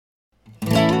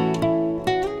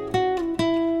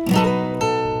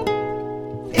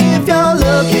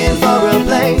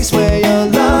place where your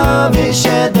love is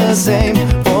shared the same.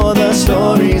 For the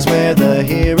stories where the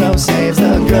hero saves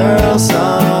the girl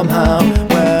somehow.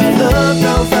 Where look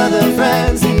no further,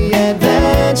 friends, the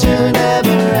adventure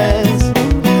never ends.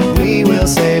 We will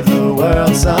save the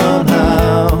world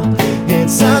somehow.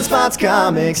 It's Sunspots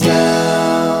Comics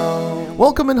now.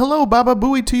 Welcome and hello, Baba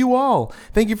Booey to you all.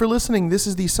 Thank you for listening. This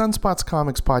is the Sunspots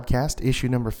Comics Podcast, issue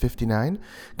number 59,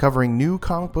 covering New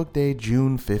Comic Book Day,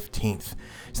 June 15th.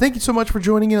 So thank you so much for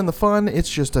joining in on the fun. It's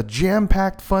just a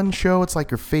jam-packed fun show. It's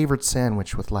like your favorite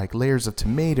sandwich with like layers of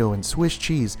tomato and Swiss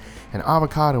cheese and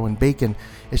avocado and bacon.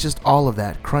 It's just all of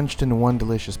that crunched into one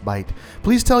delicious bite.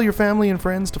 Please tell your family and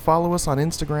friends to follow us on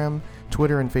Instagram,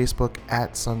 Twitter, and Facebook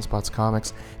at Sunspots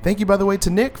Comics. Thank you, by the way, to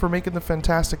Nick for making the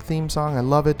fantastic theme song. I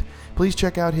love it. Please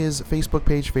check out his Facebook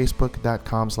page,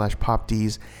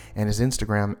 facebook.com/popds, and his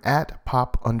Instagram at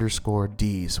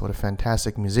 @pop_Ds. What a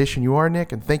fantastic musician you are,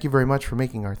 Nick, and thank you very much for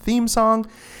making our theme song.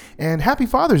 And happy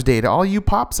Father's Day to all you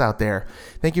pops out there.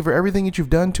 Thank you for everything that you've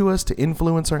done to us, to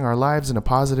influencing our lives in a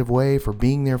positive way, for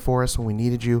being there for us when we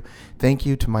needed you. Thank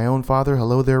you to my own father.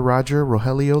 Hello there, Roger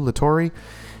Rogelio Lattori.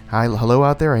 Hi, hello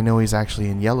out there. I know he's actually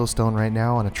in Yellowstone right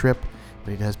now on a trip,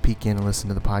 but he does peek in and listen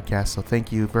to the podcast. So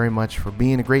thank you very much for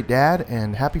being a great dad,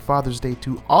 and happy Father's Day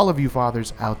to all of you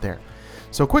fathers out there.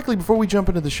 So quickly, before we jump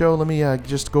into the show, let me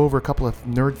just go over a couple of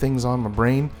nerd things on my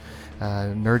brain,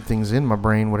 nerd things in my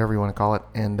brain, whatever you want to call it,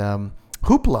 and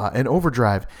Hoopla and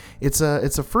Overdrive. It's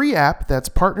a free app that's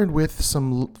partnered with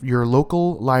your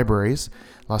local libraries,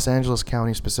 Los Angeles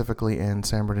County specifically, and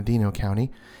San Bernardino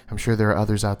County. I'm sure there are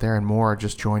others out there, and more are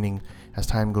just joining as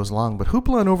time goes along. But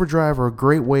Hoopla and Overdrive are a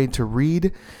great way to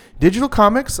read digital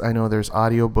comics. I know there's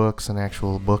audiobooks and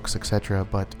actual books, etc.,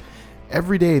 but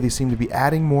every day they seem to be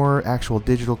adding more actual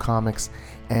digital comics.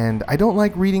 And I don't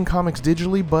like reading comics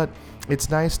digitally, but it's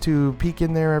nice to peek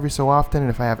in there every so often. And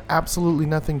if I have absolutely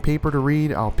nothing paper to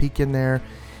read, I'll peek in there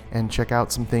and check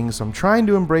out some things. So I'm trying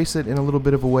to embrace it in a little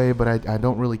bit of a way, but I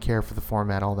don't really care for the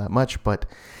format all that much. But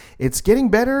it's getting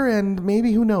better, and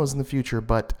maybe who knows in the future.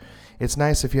 But it's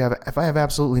nice if I have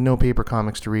absolutely no paper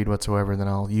comics to read whatsoever, then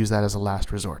I'll use that as a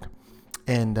last resort.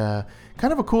 And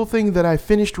kind of a cool thing that I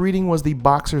finished reading was the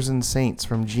Boxers and Saints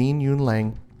from Gene Yun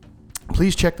Lang.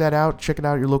 Please check that out. Check it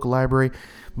out at your local library.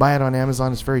 Buy it on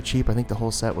Amazon. It's very cheap. I think the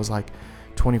whole set was like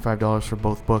 $25 for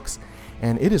both books.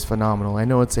 And it is phenomenal. I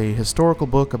know it's a historical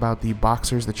book about the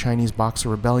Boxers, the Chinese Boxer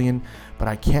Rebellion, but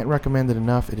I can't recommend it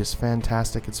enough. It is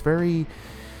fantastic. It's very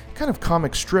kind of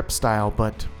comic strip style,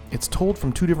 but it's told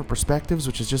from two different perspectives,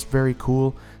 which is just very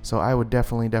cool. So I would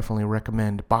definitely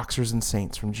recommend Boxers and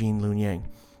Saints from Gene Luen Yang.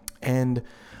 And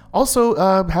also,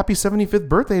 happy 75th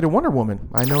birthday to Wonder Woman.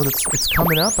 I know it's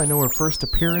coming up. I know her first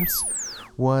appearance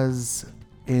was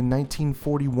in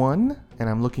 1941, and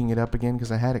I'm looking it up again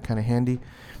because I had it kind of handy.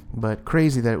 But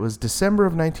crazy that it was December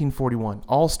of 1941,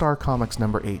 All-Star Comics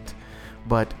number 8.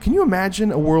 But can you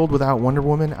imagine a world without Wonder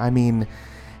Woman? I mean,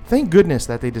 thank goodness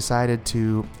that they decided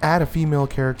to add a female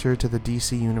character to the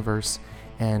DC universe,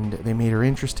 and they made her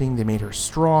interesting, they made her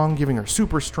strong, giving her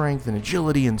super strength and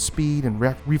agility and speed and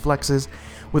reflexes,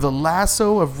 with a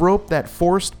lasso of rope that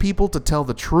forced people to tell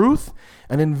the truth,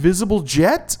 an invisible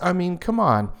jet. I mean, come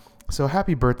on. So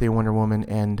happy birthday, Wonder Woman,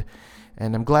 and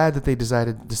I'm glad that they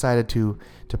decided to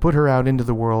put her out into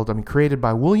the world. I mean, created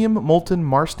by William Moulton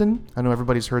Marston. I know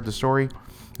everybody's heard the story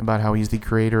about how he's the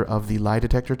creator of the lie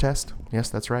detector test. Yes,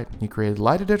 that's right. He created the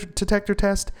lie detector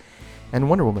test and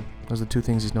Wonder Woman. Those are the two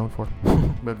things he's known for.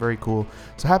 But very cool.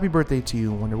 So happy birthday to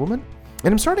you, Wonder Woman.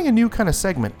 And I'm starting a new kind of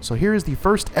segment. So here is the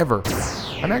first ever.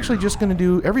 I'm actually just going to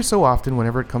do, every so often,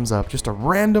 whenever it comes up, just a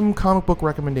random comic book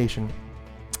recommendation.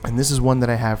 And this is one that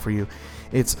I have for you.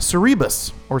 It's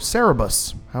Cerebus, or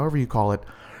Cerebus, however you call it,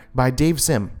 by Dave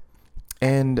Sim.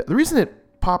 And the reason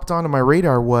it popped onto my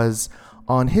radar was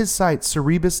on his site,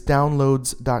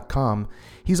 cerebusdownloads.com.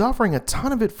 He's offering a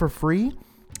ton of it for free,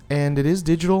 and it is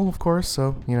digital, of course,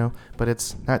 so, but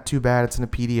it's not too bad. It's in a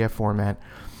PDF format.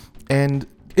 And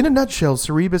in a nutshell,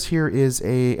 Cerebus here is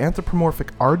a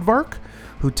anthropomorphic aardvark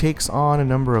who takes on a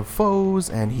number of foes,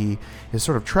 and he is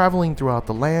sort of traveling throughout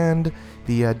the land.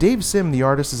 The Dave Sim, the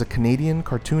artist, is a Canadian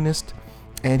cartoonist,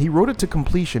 and he wrote it to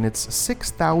completion. It's a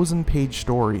 6,000-page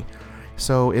story.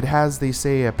 So it has, they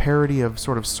say, a parody of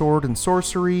sort of sword and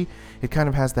sorcery. It kind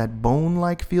of has that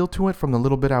bone-like feel to it from the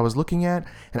little bit I was looking at.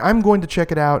 And I'm going to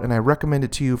check it out, and I recommend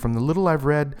it to you. From the little I've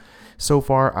read so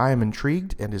far, I am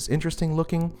intrigued and is interesting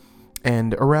looking.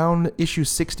 And around issue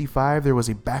 65, there was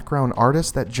a background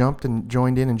artist that jumped and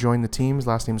joined the team. His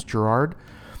last name's Gerhard.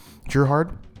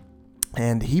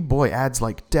 And he, adds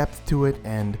like depth to it,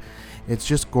 and It's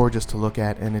just gorgeous to look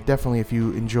at, and it definitely, if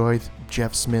you enjoy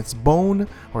Jeff Smith's Bone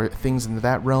or things into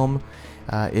that realm,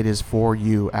 it is for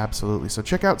you, absolutely. So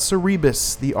check out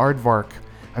Cerebus, the Aardvark.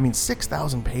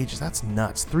 6,000 pages, that's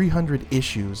nuts. 300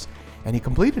 issues, and he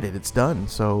completed it. It's done,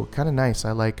 so kind of nice.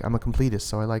 I'm a completist,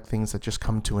 so I like things that just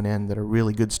come to an end that are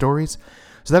really good stories.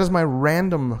 So that is my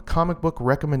random comic book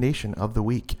recommendation of the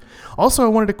week. Also, I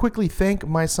wanted to quickly thank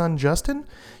my son Justin.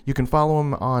 You can follow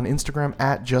him on Instagram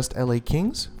at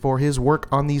JustLAKings for his work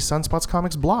on the Sunspots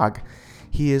Comics blog.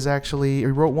 He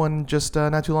wrote one just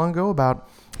not too long ago about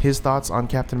his thoughts on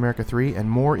Captain America 3, and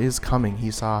more is coming.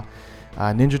 He saw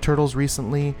Ninja Turtles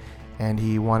recently, and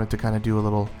he wanted to kind of do a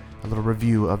little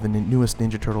review of the newest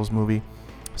Ninja Turtles movie.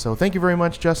 So thank you very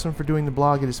much, Justin, for doing the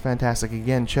blog. It is fantastic.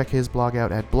 Again, check his blog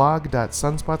out at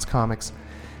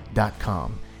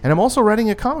blog.sunspotscomics.com. And I'm also writing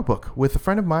a comic book with a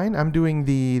friend of mine. I'm doing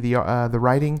the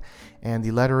writing and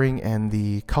the lettering and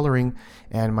the coloring,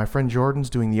 and my friend Jordan's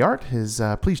doing the art.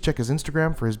 Please check his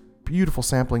Instagram for his beautiful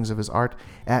samplings of his art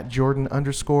at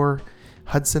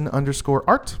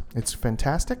Jordan_Hudson_art. It's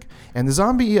fantastic. And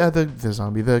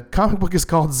the comic book is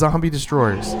called Zombie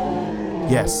Destroyers.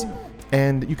 Yes.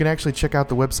 And you can actually check out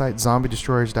the website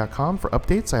zombiedestroyers.com for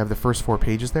updates. I have the first 4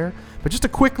 pages there. But just a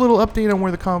quick little update on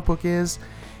where the comic book is.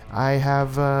 I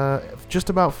have just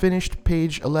about finished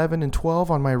page 11 and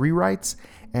 12 on my rewrites,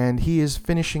 and he is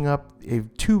finishing up a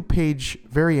 2-page,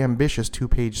 very ambitious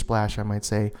 2-page splash, I might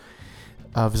say,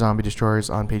 of Zombie Destroyers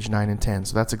on page 9 and 10.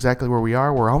 So that's exactly where we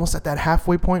are. We're almost at that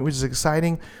halfway point, which is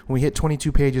exciting. When we hit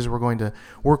 22 pages, we're going to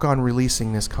work on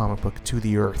releasing this comic book to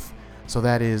the earth. So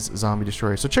that is Zombie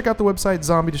Destroyers. So check out the website,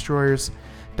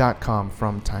 zombiedestroyers.com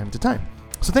from time to time.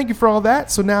 So thank you for all that.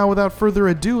 So now, without further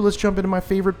ado, let's jump into my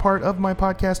favorite part of my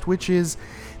podcast, which is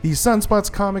the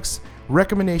Sunspots Comics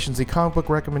recommendations, the comic book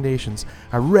recommendations.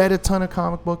 I read a ton of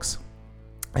comic books,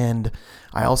 and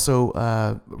I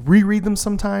also reread them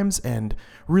sometimes and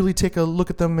really take a look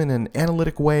at them in an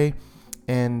analytic way.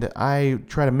 And I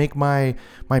try to make my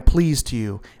pleas to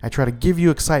you. I try to give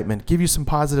you excitement, give you some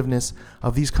positiveness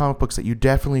of these comic books that you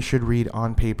definitely should read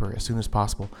on paper as soon as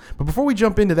possible. But before we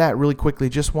jump into that really quickly,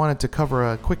 just wanted to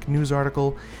cover a quick news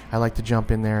article. I like to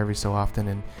jump in there every so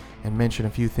often and mention a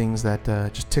few things that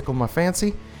just tickle my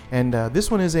fancy. And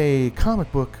this one is a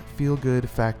comic book feel-good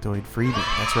factoid freebie.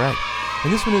 That's right.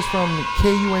 And this one is from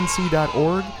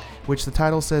KUNC.org, which the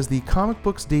title says, the comic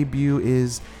book's debut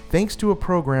is thanks to a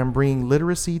program bringing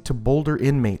literacy to Boulder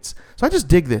inmates. So I just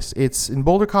dig this. It's in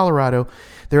Boulder, Colorado.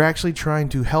 They're actually trying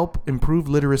to help improve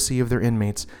literacy of their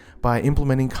inmates by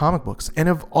implementing comic books, and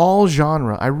of all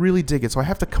genre. I really dig it. So I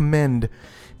have to commend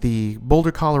the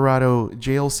Boulder, Colorado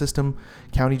jail system,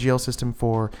 county jail system,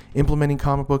 for implementing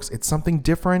comic books. It's something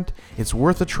different. It's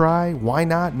worth a try. Why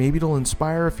not? Maybe it'll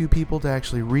inspire a few people to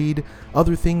actually read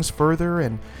other things further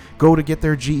and go to get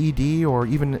their GED, or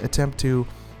even attempt to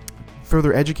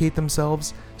further educate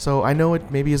themselves. So I know it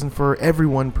maybe isn't for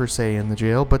everyone per se in the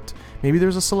jail, but maybe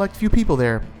there's a select few people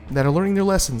there that are learning their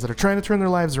lessons, that are trying to turn their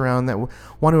lives around, that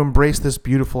want to embrace this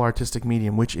beautiful artistic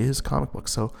medium, which is comic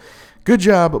books. So good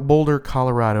job, Boulder,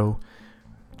 Colorado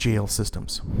jail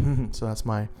systems. So that's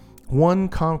my one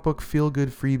comic book feel-good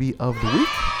freebie of the week.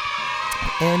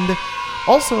 And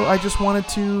also, I just wanted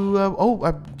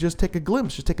to just take a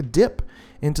glimpse, just take a dip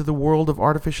into the world of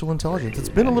artificial intelligence. It's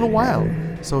been a little while,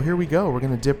 so here we go. We're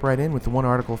going to dip right in with the one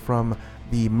article from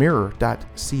the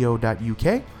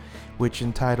mirror.co.uk, which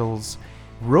entitles,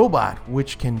 Robot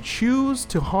Which Can Choose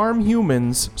to Harm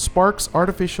Humans Sparks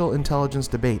Artificial Intelligence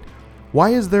Debate.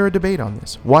 Why is there a debate on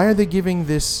this? Why are they giving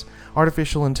this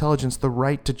artificial intelligence the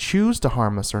right to choose to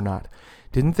harm us or not?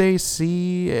 Didn't they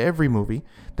see every movie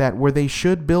that where they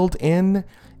should build in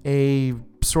a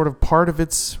sort of part of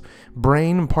its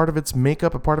brain, part of its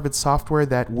makeup, a part of its software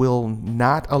that will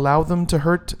not allow them to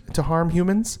harm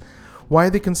humans? Why are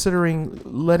they considering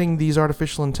letting these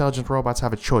artificial intelligent robots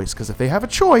have a choice? Because if they have a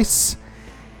choice,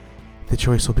 the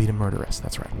choice will be to murder us.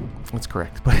 That's right. That's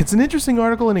correct. But it's an interesting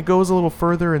article, and it goes a little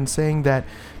further in saying that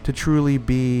to truly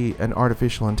be an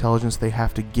artificial intelligence, they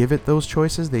have to give it those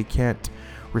choices. They can't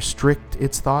restrict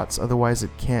its thoughts, otherwise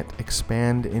it can't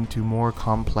expand into more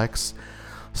complex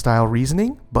style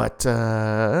reasoning. But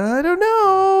I don't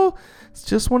know. It's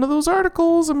just one of those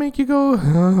articles that make you go,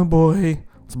 oh boy,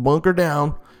 let's bunker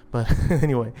down. But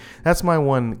anyway, that's my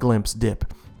one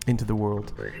dip into the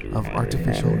world of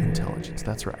artificial intelligence.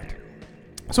 That's right.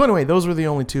 So anyway, those were the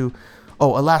only two.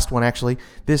 Oh, a last one, actually.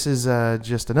 This is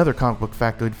just another comic book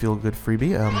factoid feel-good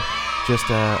freebie. Just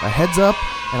a heads up,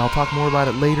 and I'll talk more about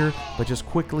it later, but just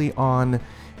quickly on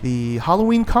the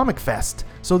Halloween Comic Fest.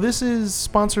 So this is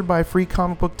sponsored by Free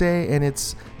Comic Book Day, and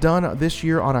it's done this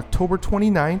year on October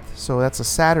 29th. So that's a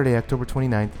Saturday, October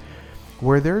 29th,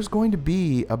 where there's going to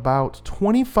be about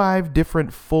 25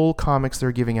 different full comics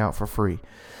they're giving out for free.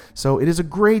 So it is a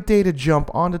great day to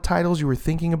jump onto titles you were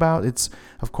thinking about. It's,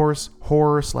 of course,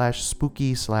 horror /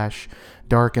 spooky /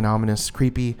 dark and ominous,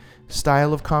 creepy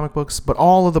style of comic books, but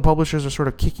all of the publishers are sort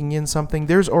of kicking in something.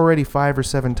 There's already 5 or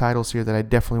 7 titles here that I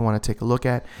definitely want to take a look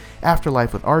at.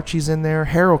 Afterlife with Archie's in there.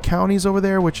 Harrow County's over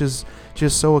there, which is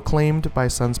just so acclaimed by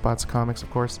Sunspots Comics,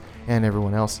 of course, and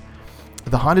everyone else.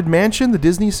 The Haunted Mansion, the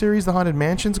Disney series, The Haunted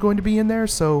Mansion's going to be in there,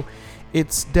 so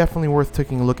it's definitely worth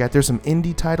taking a look at. There's some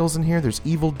indie titles in here. There's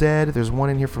Evil Dead. There's one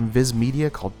in here from Viz Media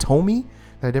called Tomy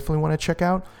that I definitely want to check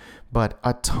out. But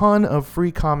a ton of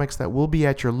free comics that will be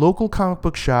at your local comic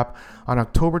book shop on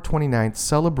October 29th,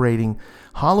 celebrating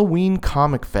Halloween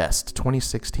Comic Fest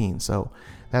 2016. So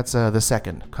that's the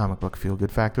second comic book feel-good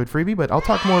factoid freebie, but I'll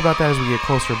talk more about that as we get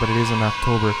closer, but it is in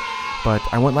October. But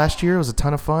I went last year. It was a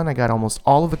ton of fun. I got almost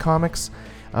all of the comics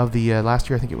of the last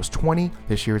year. I think it was 20.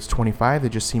 This year it's 25. They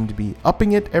just seem to be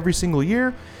upping it every single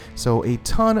year. So a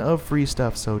ton of free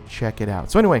stuff, so check it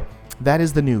out. So anyway, that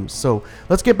is the news. So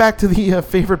let's get back to the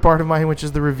favorite part of mine, which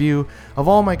is the review of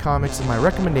all my comics and my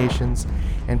recommendations.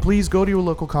 And please go to your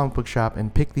local comic book shop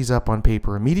and pick these up on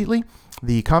paper immediately.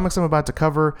 The comics I'm about to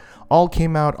cover all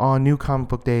came out on New Comic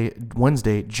Book Day,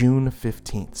 Wednesday, June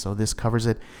 15th. So this covers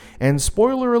it. And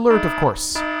spoiler alert, of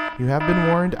course, you have been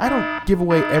warned. I don't give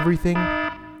away everything,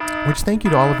 which thank you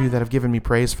to all of you that have given me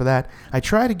praise for that. I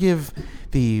try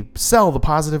to sell the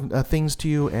positive things to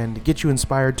you and get you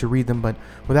inspired to read them, but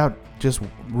without just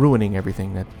ruining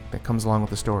everything that comes along with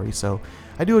the story. So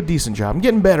I do a decent job. I'm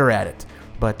getting better at it.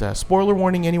 But spoiler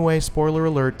warning anyway, spoiler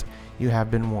alert, you have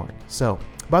been warned. So,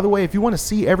 by the way, if you want to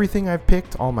see everything I've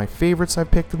picked, all my favorites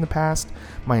I've picked in the past,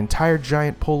 my entire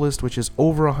giant pull list, which is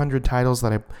over 100 titles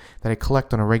that I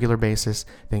collect on a regular basis,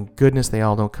 thank goodness they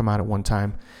all don't come out at one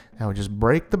time. That would just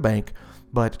break the bank.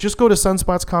 But just go to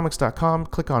sunspotscomics.com,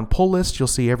 click on pull list. You'll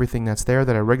see everything that's there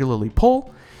that I regularly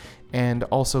pull. And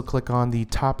also click on the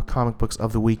top comic books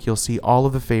of the week. You'll see all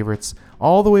of the favorites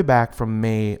all the way back from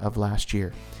May of last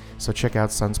year. So check out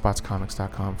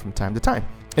sunspotscomics.com from time to time.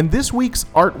 And this week's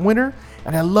art winner,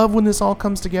 and I love when this all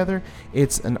comes together,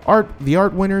 it's the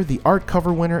art winner, the art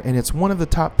cover winner, and it's one of the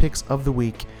top picks of the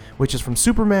week, which is from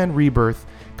Superman Rebirth,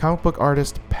 comic book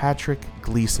artist Patrick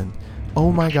Gleason.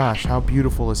 Oh my gosh, how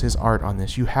beautiful is his art on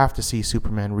this. You have to see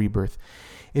Superman Rebirth.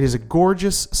 It is a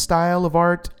gorgeous style of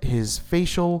art. His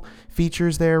facial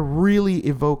features there really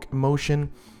evoke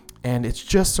emotion, and it's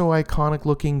just so iconic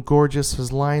looking, gorgeous.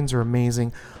 His lines are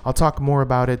amazing. I'll talk more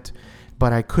about it,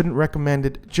 but I couldn't recommend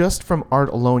it. Just from art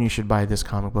alone, you should buy this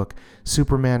comic book,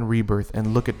 Superman Rebirth,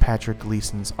 and look at Patrick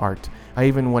Gleason's art. I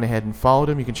even went ahead and followed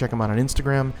him. You can check him out on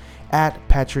Instagram,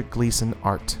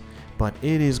 @PatrickGleasonArt. But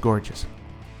it is gorgeous.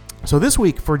 So this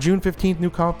week, for June 15th,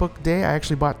 New Comic Book Day, I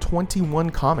actually bought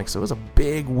 21 comics. So it was a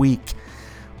big week.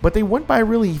 But they went by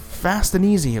really fast and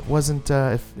easy. It wasn't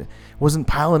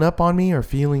piling up on me or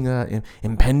feeling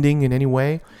impending in any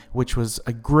way, which was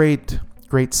a great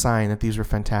sign that these were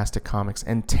fantastic comics.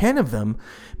 And 10 of them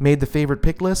made the favorite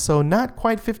pick list, so not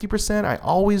quite 50%. I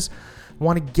always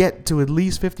want to get to at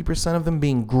least 50% of them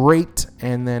being great,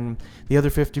 and then the other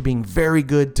 50 being very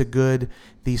good to good.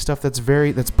 The stuff that's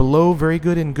below very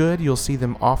good and good, you'll see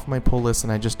them off my pull list,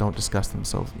 and I just don't discuss them,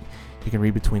 so you can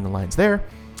read between the lines there.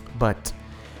 But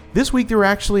this week,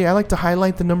 I like to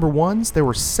highlight the number ones. There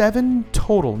were 7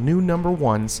 total new number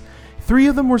ones. 3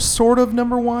 of them were sort of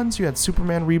number ones. You had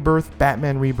Superman Rebirth,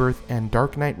 Batman Rebirth, and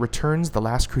Dark Knight Returns, The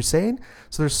Last Crusade.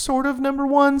 So there's sort of number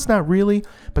ones, not really,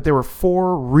 but there were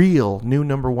 4 real new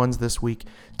number ones this week.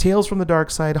 Tales from the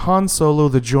Dark Side, Han Solo,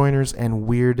 The Joiners, and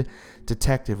Weird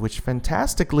Detective, which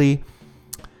fantastically,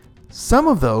 some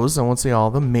of those, I won't say all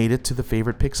of them, made it to the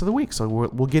favorite picks of the week. So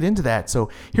we'll get into that. So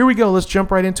here we go. Let's jump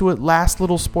right into it. Last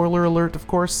little spoiler alert, of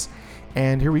course.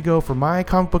 And here we go for my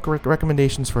comic book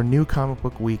recommendations for New Comic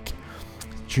Book Week,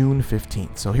 June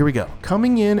 15th. So here we go.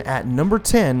 Coming in at number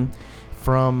 10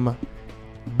 from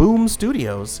Boom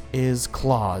Studios is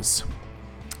Claus.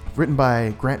 Written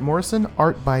by Grant Morrison,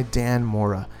 art by Dan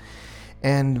Mora.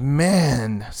 And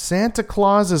man, Santa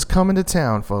Claus is coming to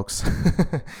town, folks.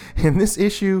 In this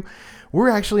issue, we're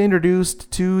actually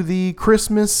introduced to the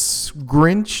Christmas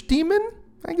Grinch demon,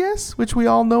 I guess, which we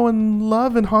all know and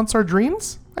love and haunts our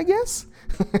dreams, I guess.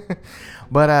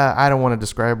 But I don't want to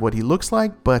describe what he looks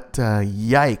like, but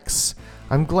yikes.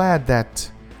 I'm glad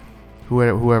that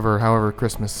however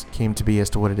Christmas came to be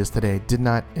as to what it is today, did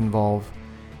not involve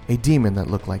a demon that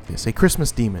looked like this, a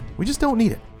Christmas demon. We just don't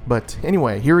need it. But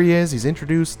anyway, here he is. He's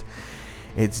introduced.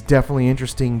 It's definitely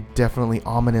interesting, definitely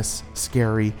ominous,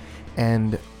 scary,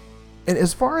 and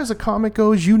as far as a comic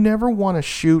goes, you never want to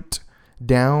shoot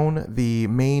down the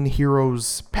main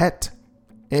hero's pet.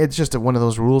 It's just one of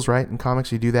those rules, right? In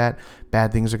comics, you do that,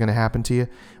 bad things are going to happen to you.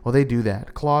 Well, they do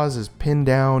that. Claus is pinned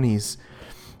down. He's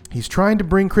trying to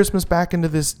bring Christmas back into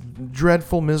this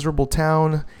dreadful, miserable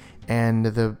town, and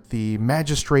the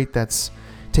magistrate that's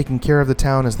taking care of the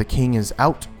town as the king is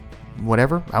out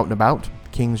and about. The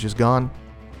king's just gone.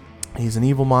 He's an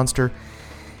evil monster,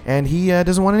 and he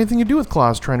doesn't want anything to do with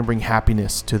Claus trying to bring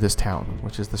happiness to this town,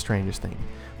 which is the strangest thing.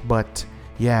 But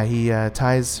yeah, he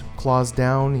ties Claus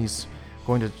down. He's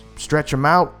going to stretch him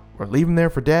out or leave him there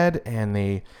for dead, and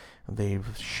they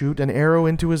shoot an arrow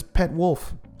into his pet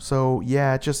wolf. So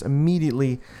yeah, just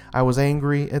immediately I was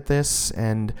angry at this,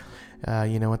 and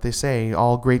you know what they say,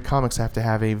 all great comics have to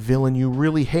have a villain you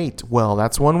really hate. Well,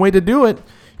 that's one way to do it.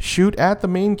 Shoot at the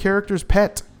main character's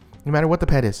pet, no matter what the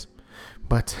pet is.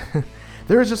 But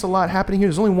there is just a lot happening here.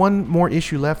 There's only one more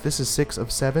issue left. This is 6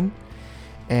 of 7.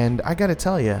 And I gotta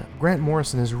tell you, Grant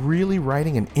Morrison is really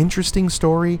writing an interesting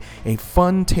story, a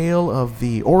fun tale of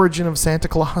the origin of Santa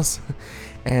Claus.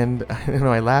 And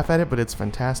I laugh at it, but it's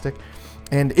fantastic.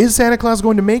 And is Santa Claus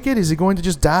going to make it? Is he going to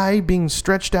just die being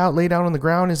stretched out, laid out on the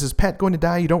ground? Is his pet going to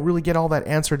die? You don't really get all that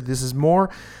answered. This is more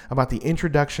about the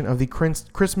introduction of the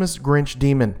Christmas Grinch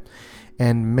demon.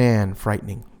 And man,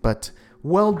 frightening. But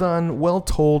well done, well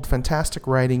told, fantastic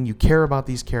writing. You care about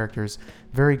these characters.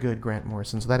 Very good, Grant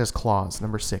Morrison. So that is Claus,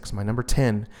 number 6. My number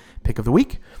 10 pick of the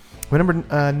week. My number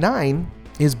 9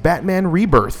 is Batman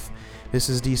Rebirth. This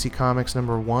is DC Comics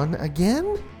number 1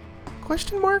 again?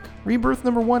 Question mark? Rebirth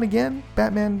number 1 again?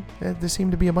 Batman, there seem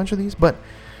to be a bunch of these. But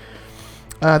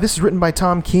this is written by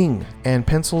Tom King and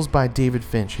pencils by David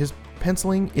Finch. His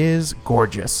penciling is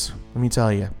gorgeous, let me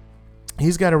tell you.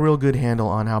 He's got a real good handle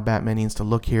on how Batman needs to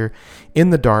look here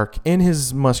in the dark, in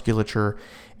his musculature,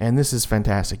 and this is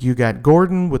fantastic. You got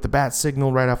Gordon with the bat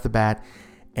signal right off the bat,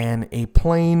 and a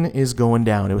plane is going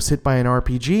down. It was hit by an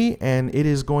RPG, and it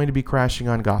is going to be crashing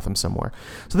on Gotham somewhere.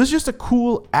 So this is just a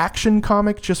cool action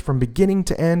comic, just from beginning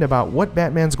to end, about what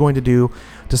Batman's going to do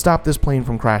to stop this plane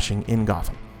from crashing in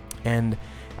Gotham. And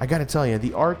I gotta tell you,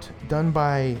 the art done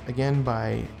by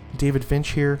David Finch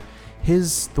here,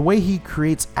 the way he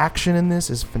creates action in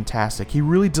this is fantastic. He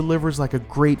really delivers like a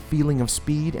great feeling of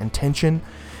speed and tension,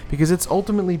 because it's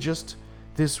ultimately just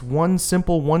this one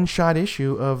simple one-shot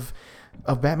issue of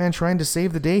Batman trying to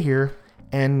save the day here,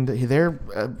 and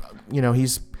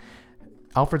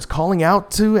Alfred's calling out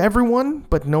to everyone,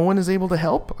 but no one is able to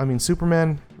help. I mean,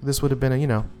 Superman, this would have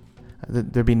been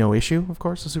there'd be no issue, of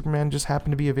course, if Superman just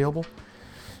happened to be available.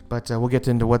 But we'll get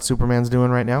into what Superman's doing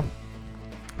right now.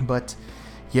 But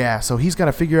yeah, so he's got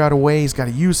to figure out a way. He's got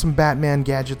to use some Batman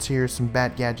gadgets here, some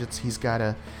Bat gadgets. He's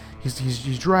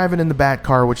driving in the Bat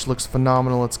car, which looks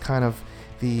phenomenal. It's kind of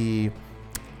the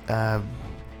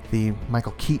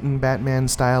Michael Keaton Batman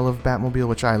style of Batmobile,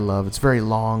 which I love. It's very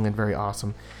long and very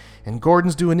awesome. And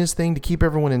Gordon's doing his thing to keep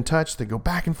everyone in touch. They go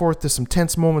back and forth to some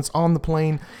tense moments on the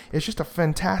plane. It's just a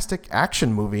fantastic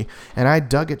action movie, and I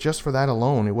dug it just for that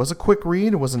alone. It was a quick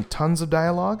read. It wasn't tons of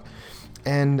dialogue.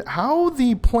 And how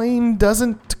the plane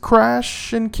doesn't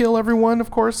crash and kill everyone,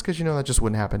 of course, because that just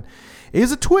wouldn't happen,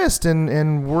 is a twist.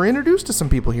 And we're introduced to some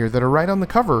people here that are right on the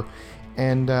cover.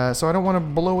 And so I don't want to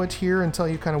blow it here and tell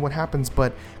you kind of what happens.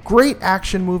 But great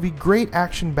action movie, great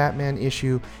action Batman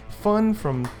issue. Fun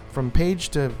from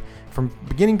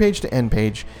beginning page to end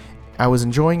page. I was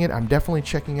enjoying it. I'm definitely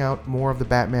checking out more of the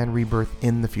Batman Rebirth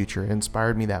in the future. It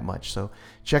inspired me that much. So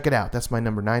check it out. That's my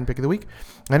number 9 pick of the week.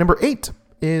 My number 8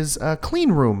 is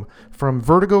Clean Room from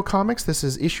Vertigo Comics. This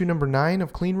is issue number 9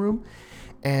 of Clean Room.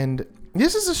 And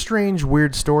this is a strange,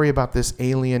 weird story about this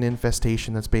alien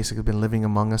infestation that's basically been living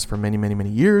among us for many, many, many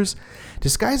years,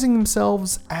 disguising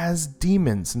themselves as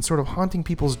demons and sort of haunting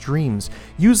people's dreams,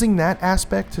 using that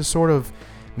aspect to sort of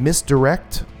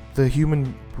misdirect the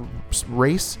human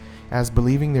race as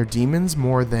believing they're demons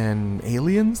more than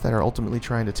aliens that are ultimately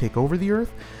trying to take over the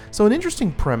earth. So an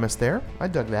interesting premise there. I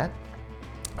dug that.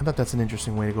 I thought that's an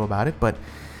interesting way to go about it. But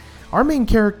our main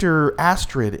character,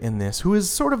 Astrid, in this, who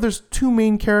is there's two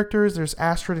main characters. There's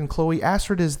Astrid and Chloe.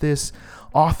 Astrid is this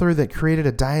author that created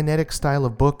a Dianetic style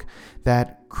of book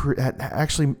that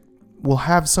actually will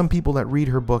have some people that read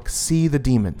her book see the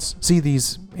demons, see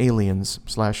these aliens /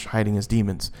 hiding as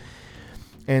demons.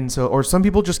 And so, or some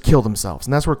people just kill themselves.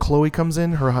 And that's where Chloe comes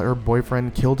in. Her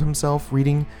boyfriend killed himself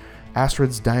reading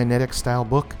Astrid's Dianetic style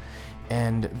book.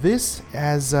 And this,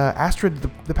 as Astrid,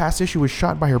 the past issue, was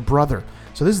shot by her brother.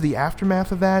 So this is the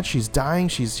aftermath of that. She's dying.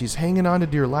 She's hanging on to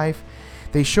dear life.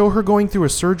 They show her going through a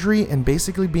surgery and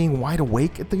basically being wide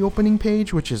awake at the opening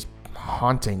page, which is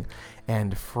haunting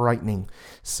and frightening.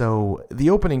 So the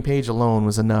opening page alone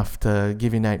was enough to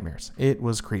give you nightmares. It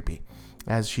was creepy.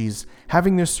 As she's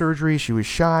having this surgery, she was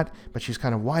shot, but she's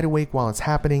kind of wide awake while it's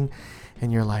happening.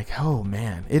 And you're like, oh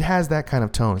man, it has that kind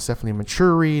of tone. It's definitely a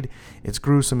mature read. It's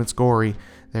gruesome. It's gory.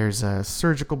 There's a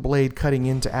surgical blade cutting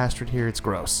into Astrid here. It's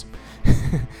gross.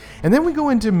 And then we go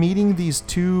into meeting these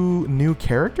two new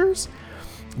characters,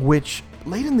 which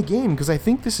late in the game, because I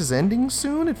think this is ending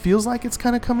soon, it feels like it's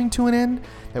kind of coming to an end,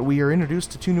 that we are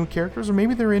introduced to two new characters, or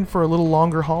maybe they're in for a little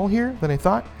longer haul here than I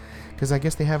thought, because I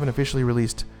guess they haven't officially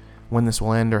released when this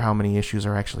will end or how many issues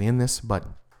are actually in this. But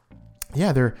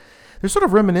yeah, they're sort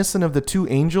of reminiscent of the two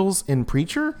angels in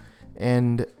Preacher,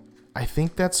 and I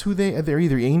think that's who they're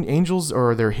either angels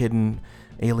or they're hidden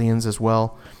aliens as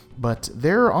well. But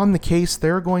they're on the case.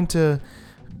 They're going to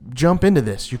jump into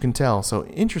this, you can tell. So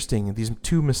interesting, these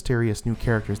two mysterious new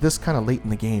characters, this kind of late in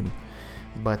the game.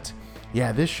 But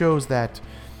yeah, this shows that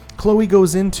Chloe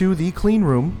goes into the clean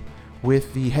room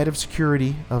with the head of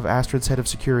security, of Astrid's head of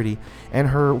security,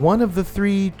 and one of the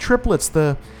three triplets,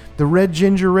 the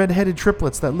red-headed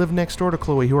triplets that live next door to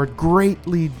Chloe, who are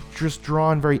greatly just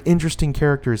drawn, very interesting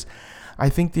characters. I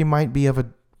think they might be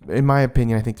in my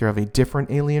opinion, I think they're of a different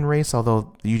alien race,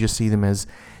 although you just see them as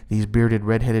these bearded,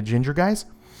 red-headed ginger guys.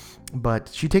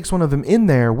 But she takes one of them in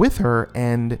there with her,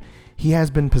 and he has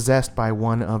been possessed by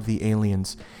one of the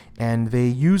aliens. And they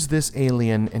use this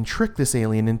alien and trick this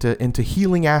alien into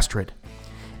healing Astrid.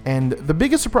 And the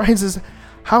biggest surprise is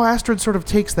how Astrid sort of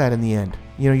takes that in the end.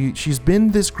 She's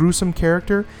been this gruesome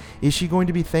character. Is she going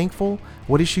to be thankful?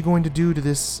 What is she going to do to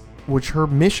this, which her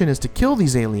mission is to kill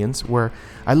these aliens, where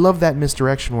I love that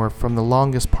misdirection where from the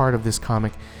longest part of this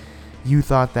comic, you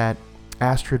thought that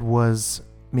Astrid was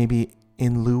maybe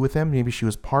in lieu with them. Maybe she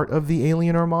was part of the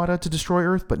alien armada to destroy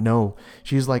Earth, but no,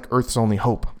 she's like Earth's only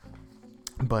hope.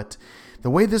 But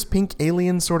the way this pink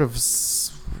alien sort of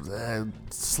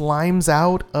slimes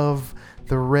out of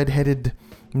the red-headed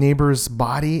neighbor's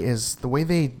body is the way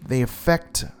they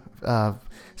affect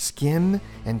skin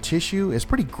and tissue is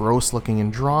pretty gross looking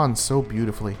and drawn so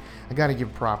beautifully. I gotta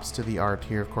give props to the art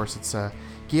here. Of course, it's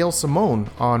Gail Simone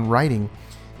on writing,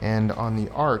 and on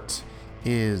the art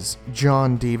is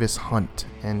John Davis Hunt,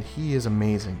 and he is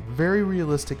amazing. Very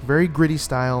realistic, very gritty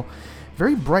style,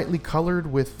 very brightly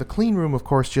colored, with the clean room, of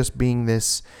course, just being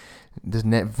this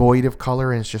net void of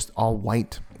color, and it's just all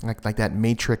white, like that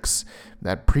Matrix,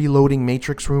 that preloading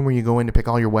Matrix room where you go in to pick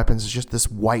all your weapons. It's just this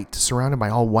white, surrounded by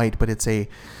all white, but it's a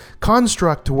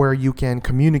construct where you can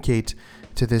communicate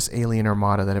to this alien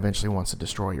armada that eventually wants to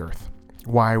destroy Earth.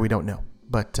 Why, we don't know,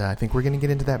 but I think we're going to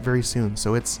get into that very soon.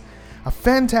 So it's a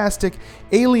fantastic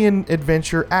alien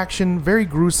adventure, action, very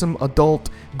gruesome,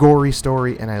 adult, gory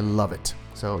story, and I love it.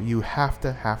 So you have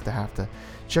to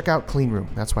check out Clean Room.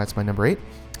 That's why it's my number 8.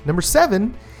 Number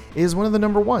 7 is one of the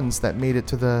number ones that made it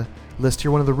to the list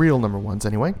here, one of the real number ones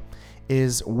anyway,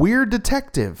 is Weird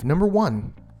Detective, number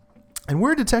 1. And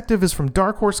Weird Detective is from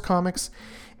Dark Horse Comics,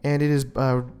 and it is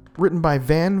written by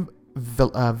Van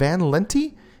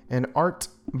Lente and art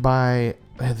by,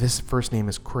 this first name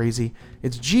is crazy,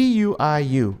 it's Guiu.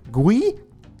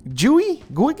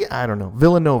 Gui? I don't know.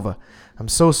 Villanova. I'm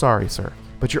so sorry, sir.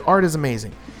 But your art is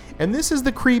amazing. And this is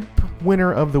the creep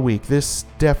winner of the week. This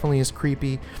definitely is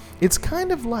creepy. It's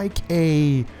kind of like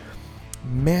a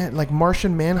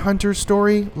Martian Manhunter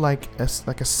story, like a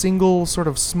single sort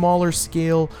of smaller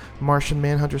scale Martian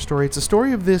Manhunter story. It's a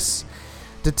story of this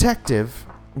detective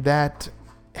that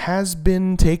has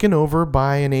been taken over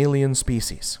by an alien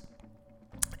species.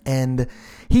 And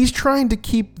he's trying to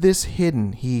keep this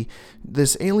hidden.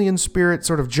 This alien spirit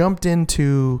sort of jumped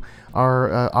into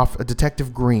our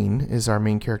Detective Green is our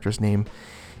main character's name,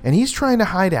 and he's trying to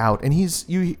hide out. And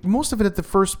most of it at the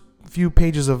first few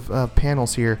pages of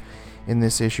panels here in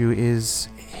this issue is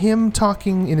him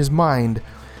talking in his mind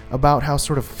about how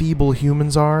sort of feeble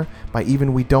humans are.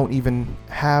 We don't even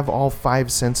have all 5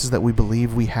 senses that we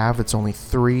believe we have. It's only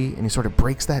 3, and he sort of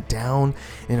breaks that down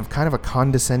in kind of a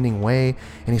condescending way.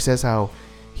 And he says how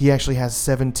he actually has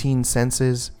 17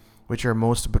 senses, which are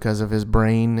most because of his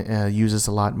brain uses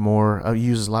a lot more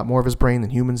of his brain than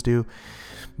humans do.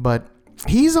 But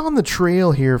he's on the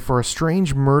trail here for a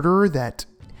strange murderer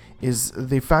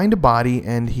they find a body,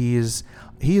 and he is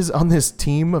on this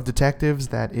team of detectives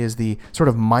that is the sort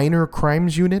of minor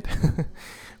crimes unit,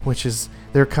 which is,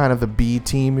 they're kind of the B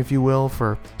team, if you will,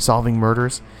 for solving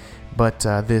murders. But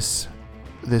this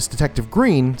Detective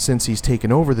Green, since he's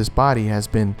taken over this body, has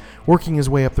been working his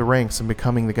way up the ranks and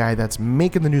becoming the guy that's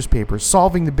making the newspapers,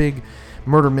 solving the big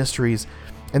murder mysteries.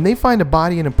 And they find a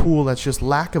body in a pool that's just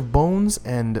lack of bones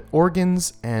and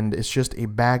organs, and it's just a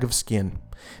bag of skin.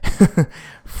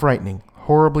 Frightening.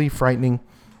 Horribly frightening.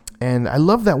 And I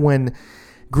love that when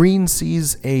Green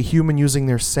sees a human using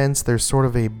their sense, there's sort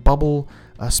of a bubble,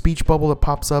 a speech bubble that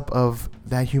pops up of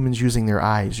that human's using their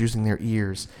eyes, using their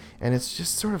ears. And it's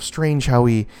just sort of strange how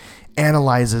he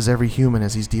analyzes every human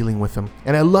as he's dealing with them.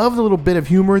 And I love the little bit of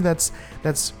humor that's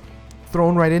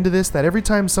thrown right into this, that every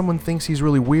time someone thinks he's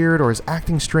really weird or is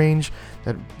acting strange,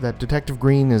 that Detective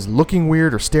Green is looking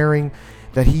weird or staring,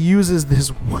 that he uses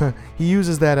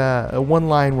that one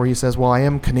line where he says, "Well, I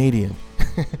am Canadian."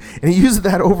 And he uses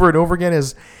that over and over again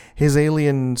as his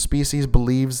alien species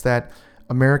believes that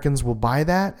Americans will buy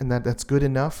that and that's good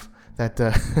enough. That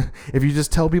if you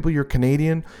just tell people you're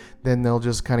Canadian, then they'll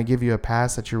just kind of give you a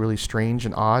pass that you're really strange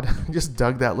and odd. Just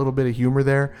dug that little bit of humor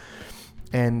there.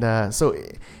 And so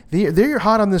they're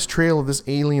hot on this trail of this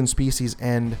alien species.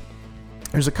 And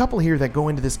there's a couple here that go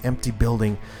into this empty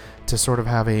building to sort of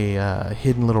have a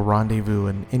hidden little rendezvous,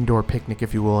 an indoor picnic,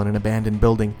 if you will, in an abandoned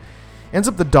building. Ends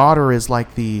up the daughter is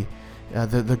like the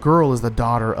girl is the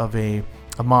daughter of a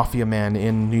mafia man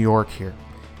in New York here.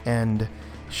 And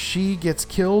she gets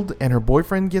killed and her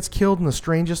boyfriend gets killed in the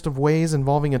strangest of ways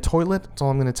involving a toilet. That's all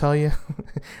I'm going to tell you.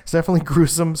 It's definitely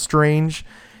gruesome, strange,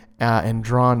 and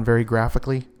drawn very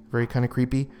graphically, very kind of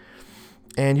creepy.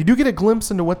 And you do get a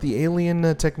glimpse into what the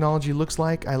alien technology looks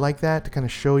like. I like that to kind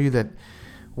of show you that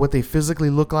what they physically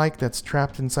look like that's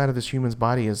trapped inside of this human's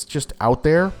body is just out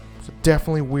there. It's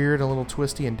definitely weird, a little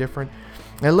twisty and different.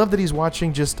 And I love that he's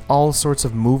watching just all sorts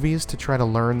of movies to try to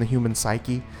learn the human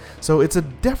psyche. So it's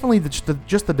definitely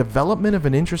just the development of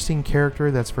an interesting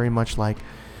character that's very much like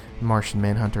Martian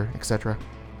Manhunter, etc.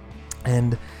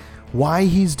 And why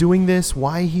he's doing this,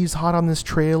 why he's hot on this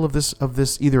trail of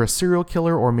this either a serial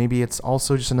killer or maybe it's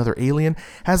also just another alien,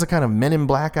 has a kind of Men in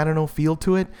Black, feel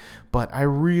to it. But I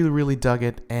really, really dug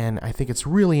it, and I think it's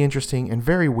really interesting and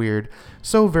very weird.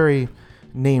 So very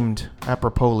named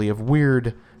apropos of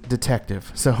Weird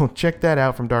Detective. So check that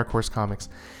out from Dark Horse Comics.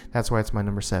 That's why it's my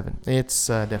number 7. It's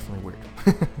definitely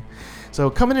weird. So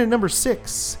coming in at number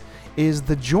 6 is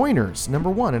The Joiners, number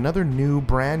 1, another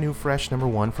brand new, fresh number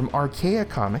 1 from Archaea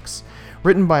Comics,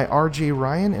 written by R.J.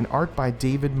 Ryan and art by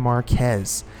David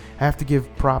Marquez. I have to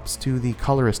give props to the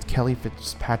colorist Kelly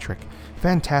Fitzpatrick.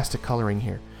 Fantastic coloring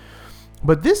here.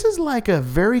 But this is like a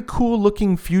very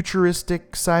cool-looking, futuristic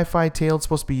sci-fi tale. It's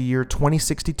supposed to be year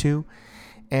 2062,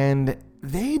 and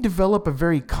they develop a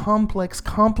very complex,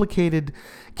 complicated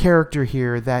character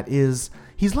here that is...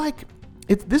 He's like...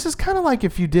 This is kind of like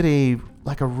if you did a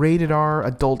rated R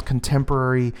adult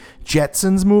contemporary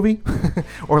Jetsons movie,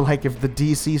 or like if the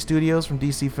DC studios from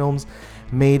DC Films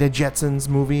made a Jetsons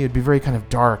movie. It'd be very kind of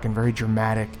dark and very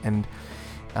dramatic, and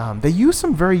they use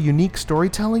some very unique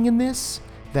storytelling in this.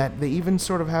 That they even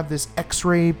sort of have this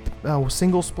X-ray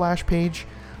single splash page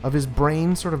of his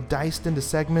brain sort of diced into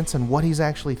segments and what he's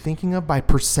actually thinking of by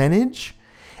percentage.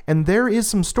 And there is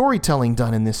some storytelling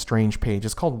done in this strange page.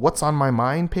 It's called What's on My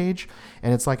Mind page,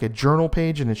 and it's like a journal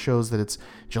page, and it shows that it's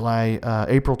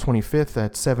April 25th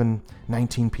at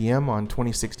 7:19 p.m. on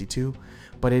 2062.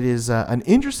 But it is an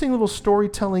interesting little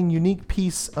storytelling, unique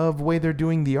piece of way they're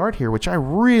doing the art here, which I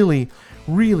really,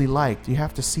 really liked. You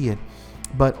have to see it.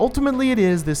 But ultimately it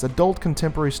is this adult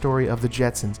contemporary story of the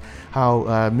Jetsons, how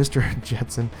Mr.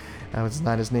 Jetson, that's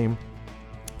not his name,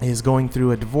 is going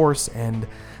through a divorce, and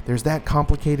there's that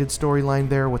complicated storyline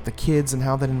there with the kids and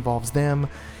how that involves them.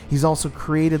 He's also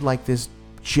created like this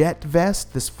jet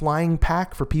vest, this flying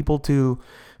pack for people to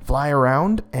fly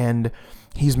around, and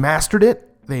he's mastered it.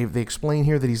 They explain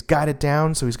here that he's got it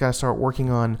down, so he's got to start working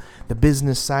on the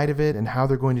business side of it and how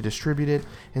they're going to distribute it.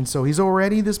 And so he's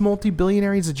already this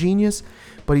multi-billionaire. He's a genius,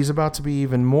 but he's about to be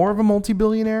even more of a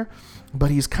multi-billionaire.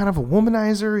 But he's kind of a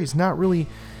womanizer. He's not really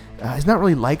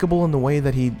likable in the way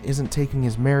that he isn't taking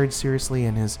his marriage seriously,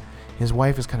 and his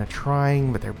wife is kind of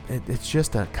trying, but it's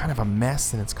just a kind of a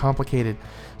mess, and it's complicated.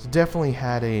 So definitely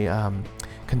had a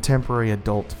contemporary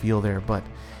adult feel there, but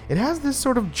it has this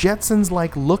sort of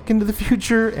Jetsons-like look into the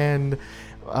future, and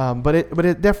but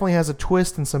it definitely has a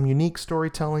twist and some unique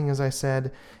storytelling, as I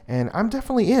said, and I'm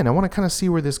definitely in. I want to kind of see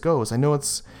where this goes. I know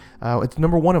it's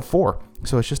number 1 of 4,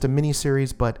 so it's just a mini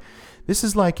series, but this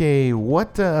is like the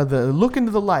look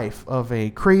into the life of a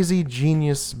crazy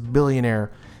genius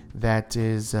billionaire that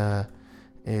has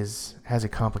a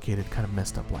complicated, kind of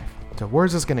messed up life. So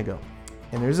where's this gonna go?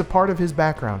 And there's a part of his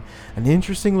background, an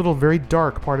interesting little, very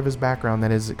dark part of his background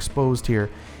that is exposed here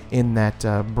in that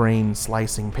brain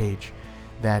slicing page.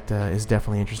 That is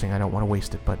definitely interesting. I don't want to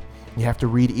waste it, but you have to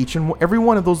read each and every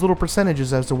one of those little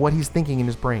percentages as to what he's thinking in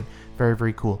his brain. Very,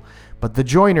 very cool. But The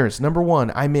Joiners, number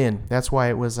 1, I'm in. That's why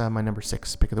it was my number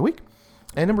 6 pick of the week.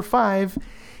 And number 5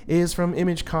 is from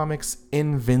Image Comics,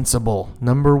 Invincible,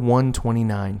 number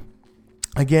 129.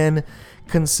 Again,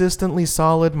 consistently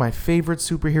solid. My favorite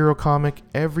superhero comic.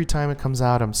 Every time it comes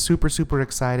out, I'm super, super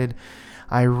excited.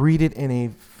 I read it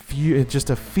in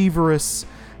just a feverish,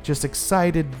 just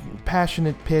excited,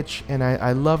 passionate pitch, and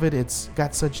I love it. It's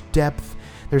got such depth.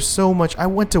 There's so much. I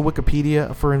went to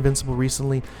Wikipedia for Invincible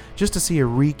recently just to see a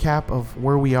recap of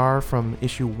where we are from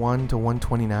issue 1 to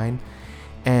 129.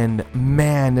 And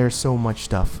man, there's so much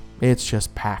stuff. It's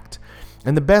just packed.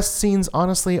 And the best scenes,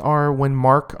 honestly, are when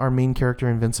Mark, our main character,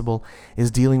 Invincible,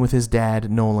 is dealing with his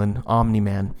dad, Nolan,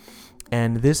 Omni-Man.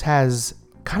 And this has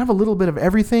kind of a little bit of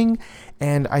everything.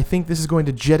 And I think this is going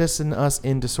to jettison us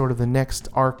into sort of the next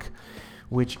arc,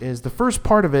 which is the first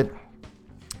part of it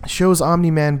shows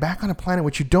Omni-Man back on a planet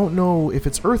which you don't know if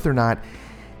it's Earth or not.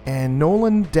 And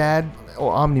Nolan,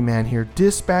 Omni-Man here,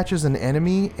 dispatches an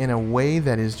enemy in a way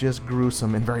that is just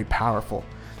gruesome and very powerful.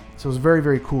 So it's very,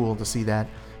 very cool to see that,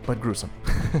 but gruesome.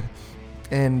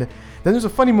 And then there's a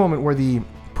funny moment where the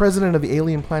president of the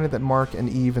alien planet that Mark and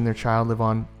Eve and their child live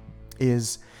on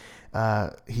is,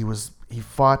 he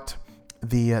fought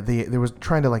they was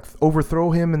trying to like overthrow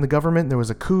him in the government. There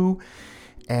was a coup.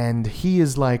 And he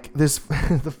is like this.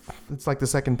 It's like the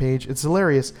second page. It's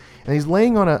hilarious. And he's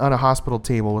laying on a hospital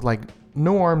table with like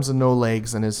no arms and no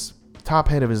legs, and his top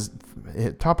part of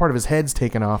his head's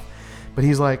taken off. But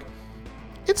he's like,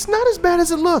 it's not as bad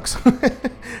as it looks.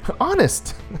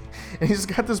 Honest. And he's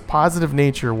got this positive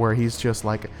nature where he's just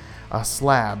like a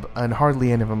slab, and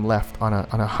hardly any of them left on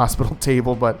a hospital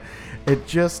table. But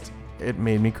it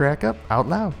made me crack up out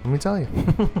loud. Let me tell you.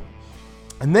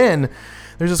 And then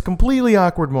there's this completely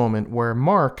awkward moment where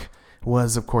Mark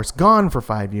was, of course, gone for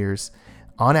 5 years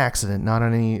on accident, not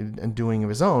on any doing of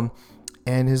his own.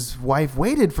 And his wife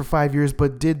waited for 5 years,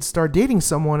 but did start dating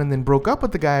someone and then broke up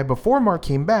with the guy before Mark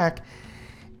came back.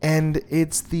 And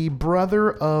it's the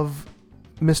brother of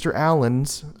Mr.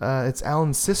 Allen's. It's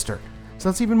Allen's sister. So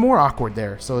that's even more awkward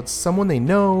there. So it's someone they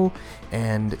know,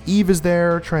 and Eve is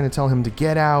there trying to tell him to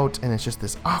get out. And it's just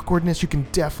this awkwardness. You can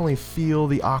definitely feel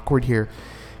the awkward here.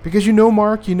 Because you know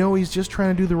Mark, you know he's just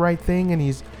trying to do the right thing, and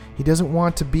he doesn't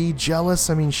want to be jealous.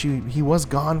 I mean, he was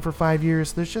gone for 5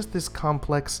 years. There's just this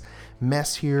complex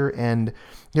mess here, and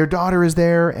their daughter is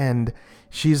there, and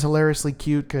she's hilariously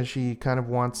cute because she kind of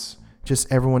wants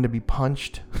just everyone to be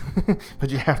punched.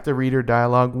 But you have to read her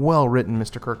dialogue. Well written,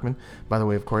 Mr. Kirkman. By the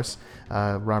way, of course,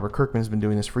 Robert Kirkman has been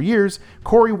doing this for years.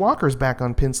 Cory Walker's back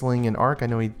on penciling and art. I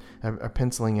know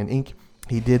penciling and ink.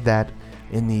 He did that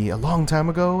a long time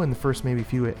ago in the first maybe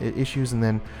few issues, and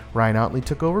then Ryan Ottley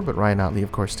took over. But Ryan Ottley,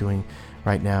 of course, doing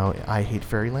right now I Hate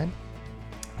Fairyland.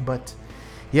 But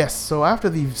yes, so after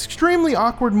the extremely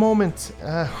awkward moment,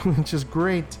 which is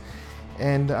great,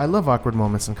 and I love awkward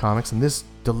moments in comics, and this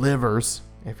delivers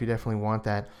if you definitely want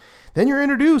that. Then you're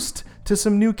introduced to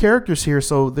some new characters here.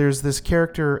 So there's this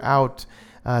character out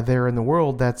there in the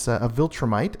world that's a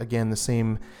Viltrumite, again the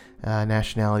same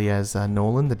nationality as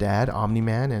Nolan, the dad,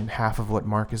 Omni-Man, and half of what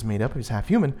Mark is made up. He's half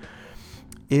human.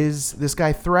 Is this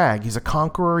guy Thrag. He's a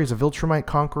conqueror. He's a Viltrumite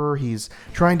conqueror. He's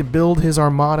trying to build his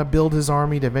armada, build his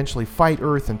army to eventually fight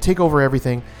Earth and take over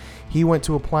everything. He went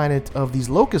to a planet of these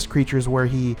locust creatures where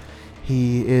he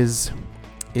is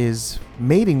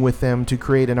mating with them to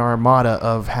create an armada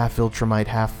of half Viltrumite,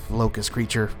 half locust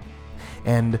creature.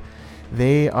 And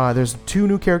there's two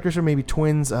new characters, or maybe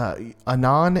twins,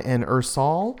 Anan and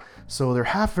Ursal. So they're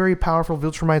half very powerful.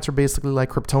 Viltrumites are basically like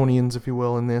Kryptonians, if you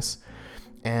will, in this.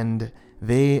 And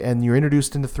you're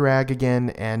introduced into Thrag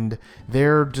again, and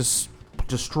they're just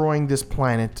destroying this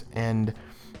planet. And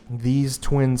these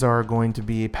twins are going to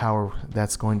be a power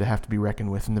that's going to have to be reckoned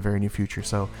with in the very near future.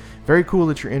 So very cool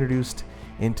that you're introduced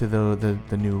into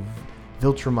the new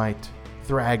Viltrumite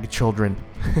Thrag children.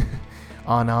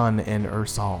 Anan and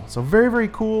Ursal. So very, very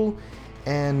cool.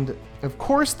 And of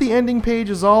course the ending page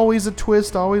is always a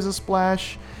twist, always a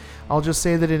splash. I'll just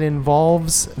say that it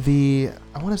involves I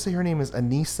want to say her name is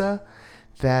Anissa,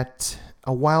 that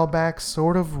a while back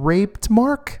sort of raped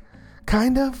Mark.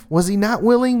 Kind of. Was he not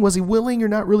willing? Was he willing? You're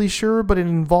not really sure, but it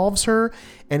involves her,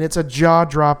 and it's a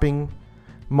jaw-dropping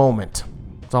moment.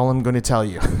 That's all I'm going to tell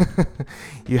you.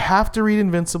 You have to read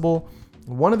Invincible.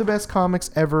 One of the best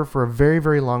comics ever for a very,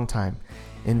 very long time.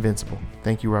 Invincible.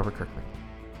 Thank you, Robert Kirkman.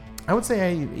 I would say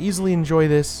I easily enjoy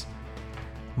this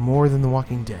more than The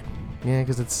Walking Dead. Yeah,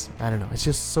 because it's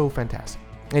just so fantastic.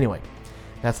 Anyway,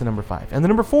 that's the number 5. And the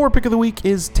number 4 pick of the week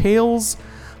is Tales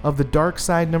of the Dark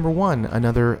Side number 1.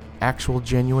 Another actual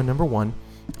genuine number 1.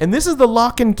 And this is the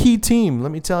lock and key team.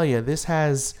 Let me tell you, this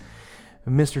has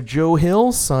Mr. Joe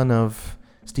Hill, son of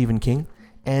Stephen King,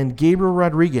 and Gabriel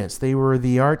Rodriguez. They were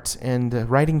the art and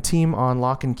writing team on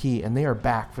Lock and Key, and they are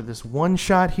back for this one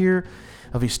shot here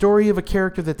of a story of a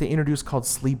character that they introduced called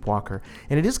Sleepwalker.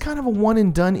 And it is kind of a one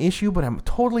and done issue, but I'm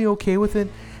totally okay with it.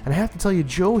 And I have to tell you,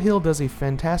 Joe Hill does a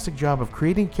fantastic job of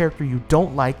creating a character you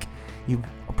don't like, you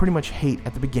pretty much hate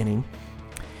at the beginning,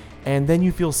 and then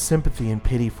you feel sympathy and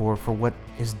pity for what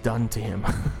is done to him.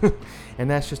 And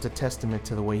that's just a testament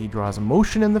to the way he draws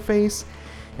emotion in the face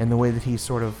and the way that he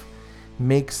sort of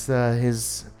makes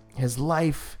his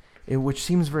life, which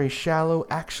seems very shallow,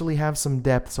 actually have some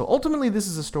depth. So ultimately, this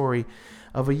is a story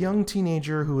of a young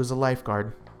teenager who is a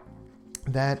lifeguard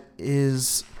that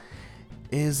is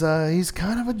he's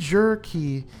kind of a jerk.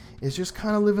 He is just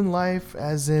kind of living life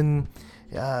as in,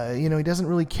 he doesn't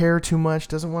really care too much,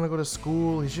 doesn't want to go to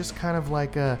school. He's just kind of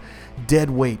like a dead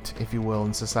weight, if you will,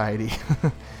 in society.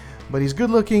 But he's good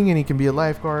looking, and he can be a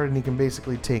lifeguard, and he can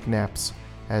basically take naps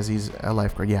as he's a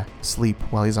lifeguard. Yeah, sleep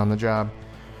while he's on the job.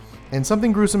 And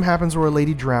something gruesome happens where a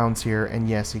lady drowns here, and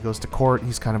yes, he goes to court.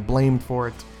 He's kind of blamed for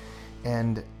it.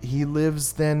 And he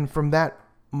lives then from that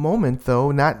moment, though,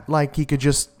 not like he could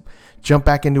just jump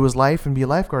back into his life and be a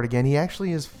lifeguard again. He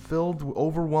actually is filled with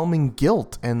overwhelming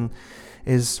guilt and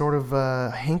is sort of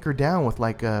hankered down with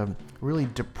like a really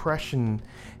depression,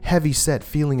 heavy-set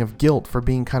feeling of guilt for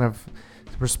being kind of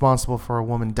responsible for a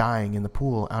woman dying in the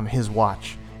pool on his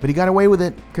watch. But he got away with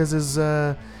it because his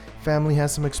family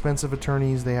has some expensive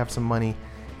attorneys, they have some money,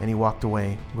 and he walked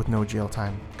away with no jail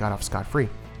time, got off scot-free.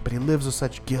 But he lives with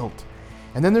such guilt.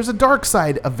 And then there's a dark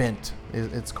side event,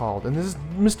 it's called. And this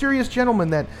mysterious gentleman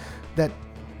that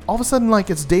all of a sudden, like,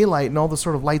 it's daylight and all the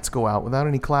sort of lights go out without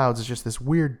any clouds. It's just this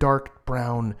weird dark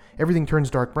brown. Everything turns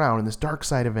dark brown in this dark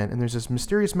side event. And there's this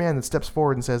mysterious man that steps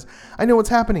forward and says, I know what's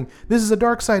happening. This is a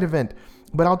dark side event,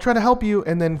 but I'll try to help you,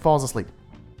 and then falls asleep.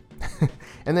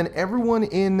 And then everyone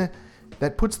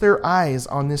that puts their eyes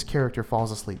on this character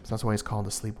falls asleep. So that's why he's called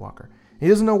a sleepwalker. He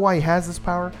doesn't know why he has this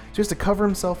power. So he has to cover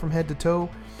himself from head to toe.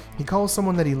 He calls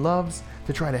someone that he loves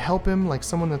to try to help him, like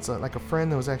someone that's like a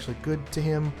friend that was actually good to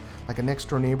him, like a next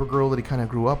door neighbor girl that he kind of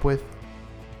grew up with.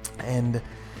 And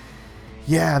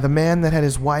yeah, the man that had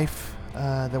his wife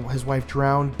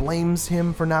drowned blames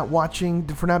him for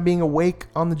not being awake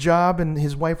on the job, and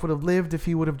his wife would have lived if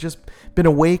he would have just been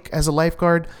awake as a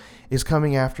lifeguard, is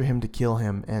coming after him to kill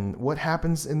him. And what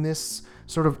happens in this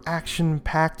sort of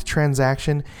action-packed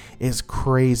transaction is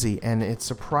crazy, and it's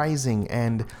surprising,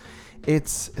 and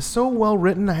it's so well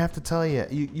written. I have to tell you,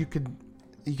 you could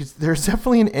there's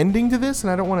definitely an ending to this,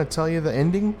 and I don't want to tell you the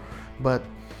ending, but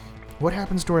what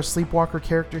happens to our sleepwalker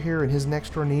character here and his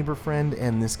next door neighbor friend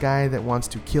and this guy that wants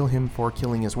to kill him for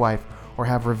killing his wife or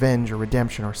have revenge or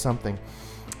redemption or something,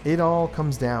 it all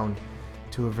comes down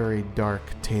to a very dark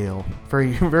tale,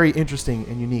 very, very interesting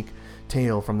and unique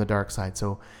tale from the dark side.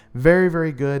 So very,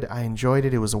 very good. I enjoyed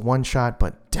it. It was a one shot,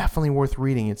 but definitely worth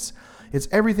reading. It's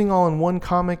everything all in one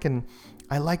comic, and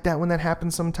I like that when that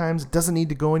happens sometimes. It doesn't need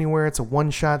to go anywhere. It's a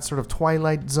one shot, sort of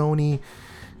Twilight Zone-y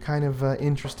kind of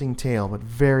interesting tale, but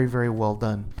very, very well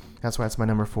done. That's why it's my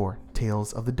number 4,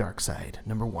 Tales of the Dark Side,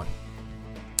 number 1.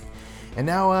 And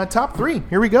now top 3.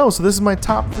 Here we go. So this is my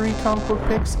top 3 comic book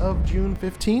picks of June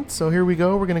 15th. So here we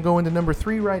go. We're going to go into number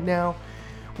 3 right now,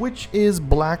 which is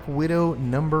Black Widow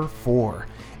number 4.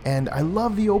 And I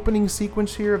love the opening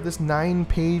sequence here of this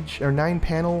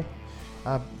 9-panel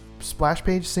splash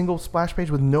page, single splash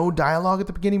page with no dialogue at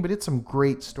the beginning, but it's some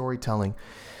great storytelling.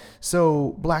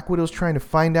 So Black Widow's trying to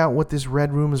find out what this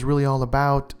Red Room is really all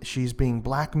about. She's being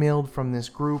blackmailed from this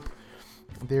group.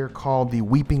 They're called the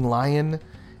Weeping Lion,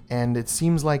 and it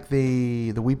seems like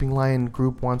the Weeping Lion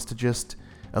group wants to just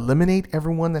eliminate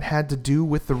everyone that had to do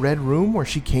with the Red Room where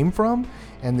she came from,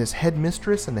 and this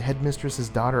headmistress and the headmistress's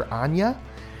daughter Anya.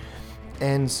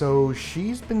 And so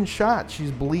she's been shot. She's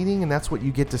bleeding, and that's what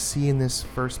you get to see in this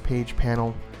first page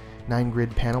panel,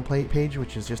 9-grid panel plate page,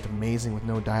 which is just amazing with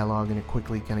no dialogue, and it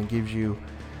quickly kind of gives you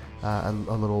a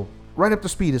little right up to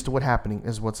speed as to what's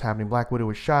happening. Black Widow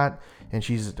is shot, and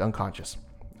she's unconscious.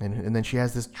 And then she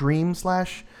has this dream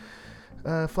 /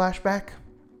 flashback,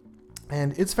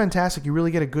 and it's fantastic. You really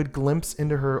get a good glimpse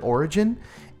into her origin,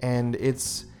 and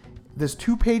it's this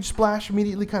 2-page splash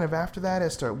immediately kind of after that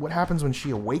as to what happens when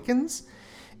she awakens,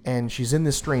 and she's in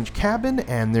this strange cabin,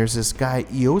 and there's this guy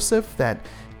Eosif that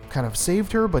kind of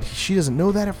saved her, but she doesn't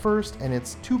know that at first, and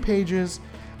it's 2 pages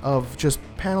of just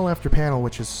panel after panel,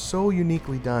 which is so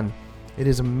uniquely done. It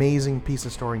is an amazing piece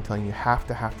of storytelling. You have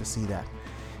to see that.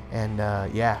 And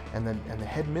and the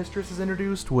headmistress is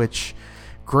introduced, which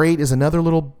great is another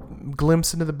little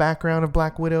glimpse into the background of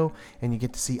Black Widow, and you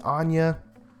get to see Anya,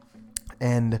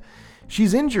 and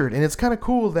she's injured, and it's kind of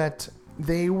cool that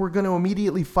they were going to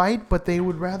immediately fight, but they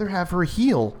would rather have her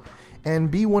heal and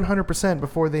be 100%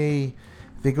 before they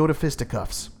go to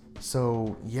fisticuffs.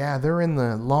 So yeah, they're in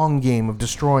the long game of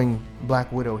destroying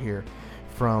Black Widow here,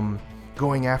 from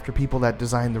going after people that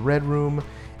designed the Red Room.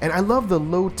 And I love the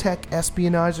low-tech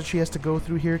espionage that she has to go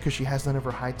through here, because she has none of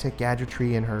her high-tech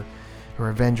gadgetry in her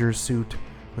Avengers suit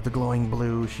with the glowing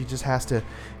blue. She just has to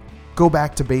go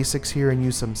back to basics here and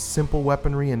use some simple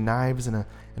weaponry and knives and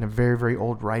a very, very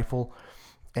old rifle.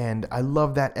 And I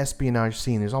love that espionage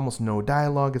scene. There's almost no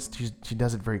dialogue. She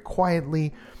does it very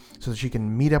quietly so that she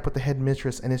can meet up with the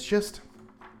headmistress. And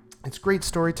it's great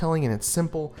storytelling, and it's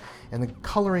simple. And the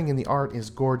coloring in the art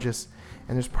is gorgeous.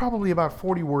 And there's probably about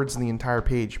 40 words in the entire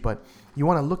page, but you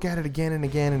want to look at it again and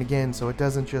again and again, so it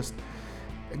doesn't just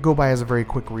go by as a very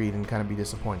quick read and kind of be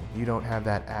disappointing. You don't have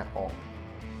that at all.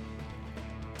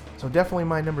 So definitely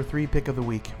my number 3 pick of the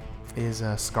week is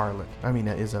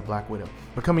Black Widow.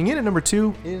 But coming in at number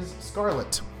 2 is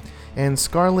Scarlet. And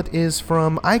Scarlet is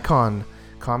from Icon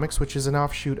Comics, which is an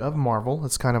offshoot of Marvel.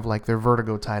 It's kind of like their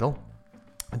Vertigo title.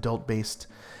 Adult-based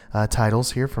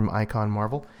titles here from Icon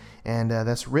Marvel. And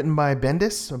that's written by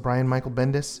Bendis, Brian Michael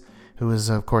Bendis, who is,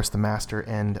 of course, the master,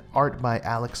 and art by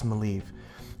Alex Maleev.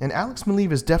 And Alex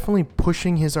Maleev is definitely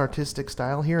pushing his artistic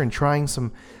style here and trying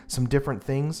some different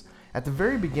things. At the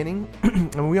very beginning,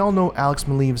 and we all know Alex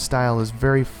Maleev's style is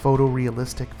very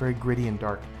photorealistic, very gritty and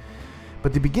dark.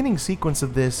 But the beginning sequence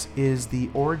of this is the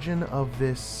origin of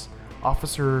this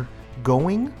Officer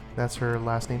Going, that's her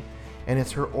last name, and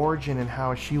it's her origin and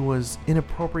how she was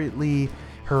inappropriately...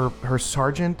 Her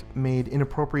sergeant made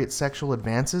inappropriate sexual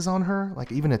advances on her,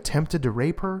 like even attempted to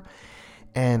rape her,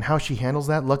 and how she handles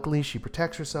that. Luckily, she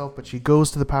protects herself, but she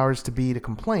goes to the powers to be to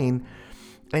complain,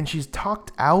 and she's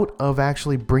talked out of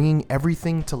actually bringing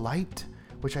everything to light,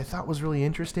 which I thought was really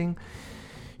interesting.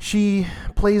 She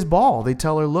plays ball. They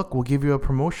tell her, look, we'll give you a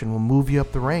promotion. We'll move you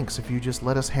up the ranks if you just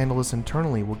let us handle this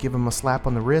internally. We'll give him a slap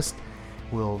on the wrist.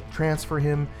 We'll transfer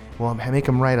him. We'll make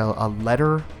him write a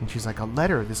letter. And she's like, a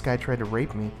letter? This guy tried to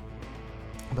rape me.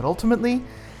 But ultimately,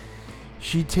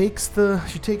 she takes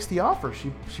the offer.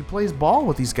 She plays ball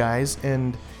with these guys,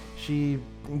 and she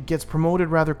gets promoted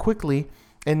rather quickly.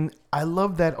 And I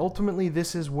love that ultimately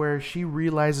this is where she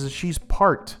realizes she's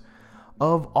part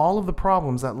of all of the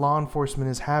problems that law enforcement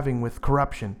is having with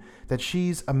corruption, that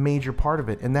she's a major part of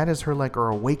it. And that is her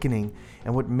awakening,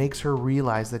 and what makes her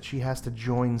realize that she has to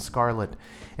join Scarlet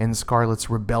and Scarlet's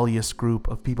rebellious group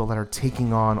of people that are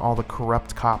taking on all the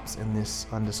corrupt cops in this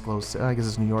undisclosed, I guess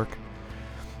it's New York.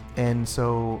 And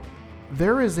so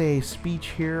there is a speech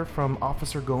here from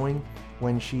Officer Going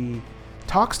when she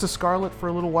talks to Scarlet for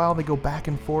a little while. They go back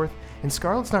and forth, and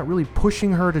Scarlet's not really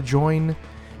pushing her to join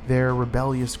their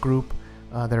rebellious group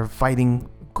that are fighting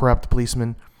corrupt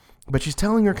policemen, but she's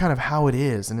telling her kind of how it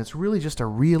is, and it's really just a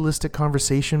realistic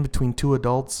conversation between two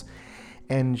adults.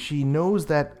 And she knows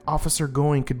that Officer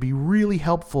Going could be really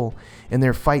helpful in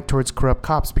their fight towards corrupt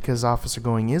cops, because Officer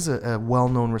Going is a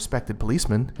well-known, respected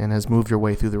policeman and has moved her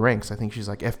way through the ranks. I think she's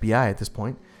like FBI at this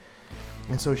point.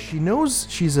 And so she knows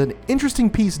she's an interesting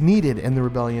piece needed in the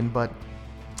rebellion, but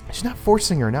she's not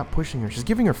forcing her, not pushing her. She's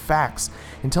giving her facts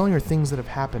and telling her things that have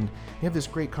happened. You have this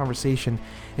great conversation,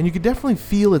 and you could definitely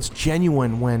feel it's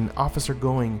genuine when Officer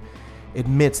Going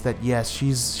admits that, yes,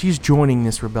 she's joining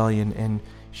this rebellion, and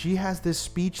she has this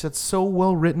speech that's so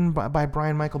well written by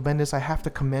Brian Michael Bendis. I have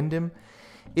to commend him.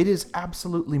 It is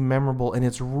absolutely memorable, and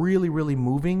it's really, really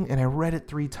moving, and I read it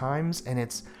 3 times, and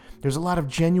there's a lot of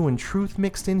genuine truth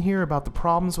mixed in here about the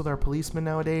problems with our policemen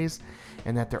nowadays,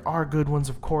 and that there are good ones,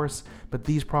 of course, but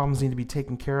these problems need to be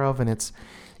taken care of. And it's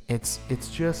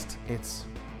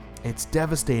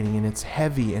devastating, and it's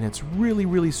heavy, and it's really,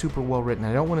 really super well written.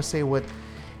 I don't want to say what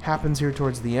happens here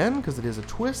towards the end, because it is a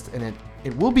twist, and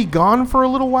it will be gone for a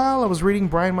little while. I was reading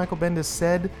Brian Michael Bendis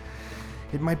said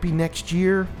it might be next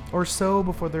year or so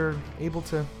before they're able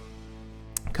to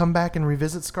come back and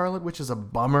revisit Scarlet, which is a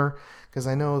bummer, because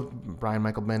I know Brian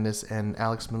Michael Bendis and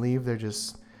Alex Maleev,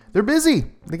 they're busy.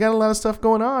 They got a lot of stuff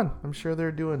going on. I'm sure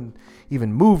they're doing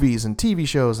even movies and TV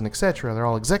shows and etc. They're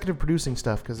all executive producing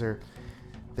stuff because they're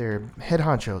head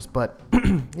honchos. But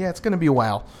yeah, it's going to be a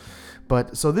while.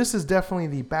 But so this is definitely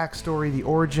the backstory, the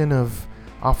origin of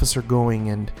Officer Going,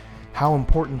 and how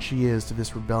important she is to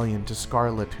this rebellion, to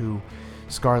Scarlet, who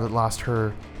Scarlet lost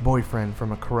her boyfriend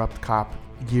from a corrupt cop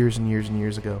years and years and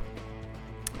years ago.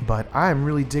 But I'm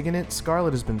really digging it.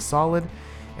 Scarlet has been solid,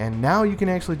 and now you can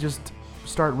actually just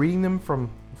start reading them from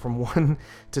 1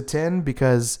 to 10,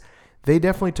 because they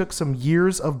definitely took some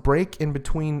years of break in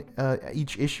between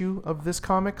each issue of this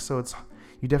comic, so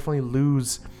you definitely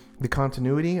lose the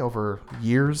continuity over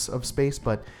years of space,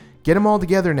 but get them all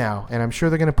together now, and I'm sure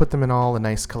they're going to put them in all a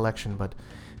nice collection, but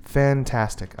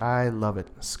fantastic. I love it.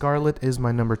 Scarlet is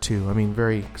my number 2. I mean,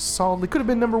 very solidly. Could have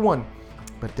been number 1,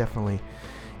 but definitely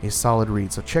a solid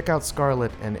read. So check out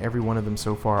Scarlet, and every one of them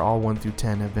so far, all 1 through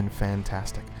 10, have been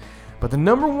fantastic. But the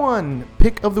number 1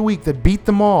 pick of the week that beat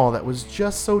them all, that was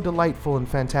just so delightful and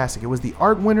fantastic. It was the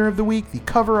art winner of the week, the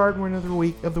cover art winner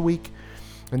of the week,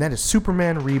 and that is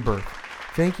Superman Rebirth.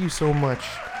 Thank you so much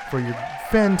for your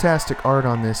fantastic art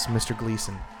on this, Mr.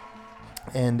 Gleason.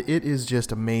 And it is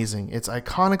just amazing. It's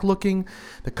iconic looking.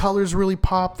 The colors really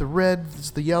pop. The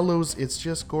reds, the yellows. It's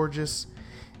just gorgeous.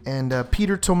 And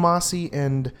Peter Tomasi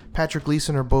and Patrick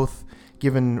Gleason are both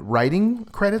given writing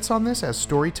credits on this as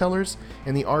storytellers,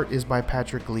 and the art is by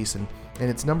Patrick Gleason. And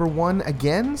it's number 1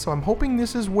 again, so I'm hoping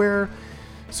this is where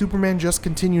Superman just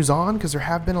continues on, because there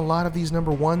have been a lot of these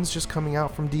number 1s just coming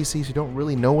out from DC, so you don't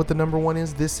really know what the number 1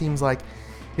 is. This seems like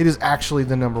it is actually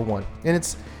the number 1. And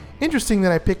it's interesting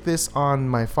that I picked this on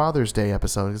my Father's Day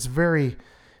episode. It's very,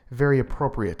 very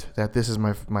appropriate that this is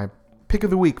my pick of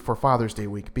the week for Father's Day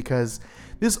week, because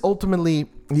this ultimately,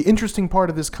 the interesting part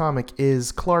of this comic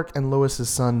is Clark and Lois's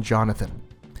son, Jonathan.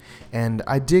 And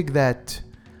I dig that.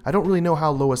 I don't really know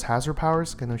how Lois has her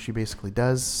powers. I know she basically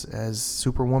does as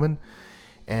Superwoman.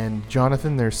 And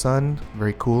Jonathan, their son,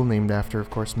 very cool, named after, of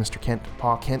course, Mr. Kent,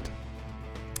 Pa Kent.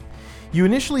 You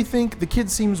initially think the kid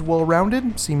seems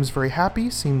well-rounded, seems very happy,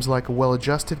 seems like a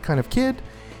well-adjusted kind of kid,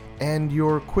 and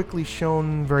you're quickly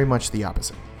shown very much the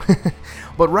opposite.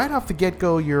 But right off the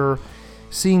get-go, you're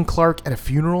seeing Clark at a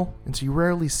funeral, and so you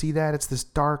rarely see that. It's this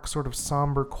dark, sort of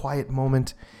somber, quiet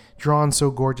moment, drawn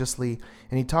so gorgeously.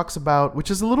 And he talks about,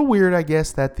 which is a little weird, I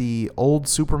guess, that the old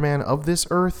Superman of this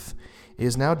Earth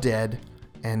is now dead,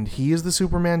 and he is the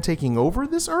Superman taking over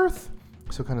this Earth.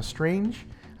 So kind of strange.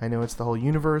 I know it's the whole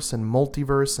universe and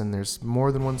multiverse, and there's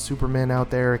more than one Superman out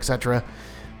there, etc.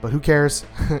 But who cares?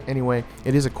 Anyway,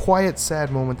 it is a quiet,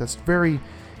 sad moment that's very,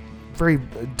 very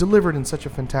delivered in such a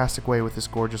fantastic way with this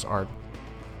gorgeous art.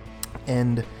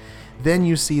 And then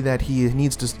you see that he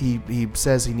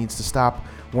says he needs to stop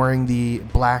wearing the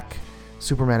black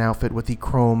Superman outfit with the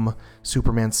chrome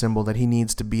Superman symbol, that he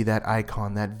needs to be that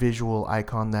icon, that visual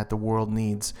icon that the world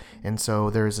needs. And so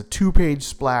there's a 2-page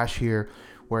splash here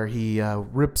where he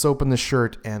rips open the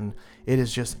shirt, and it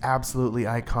is just absolutely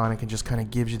iconic and just kind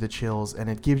of gives you the chills, and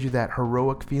it gives you that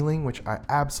heroic feeling, which I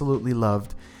absolutely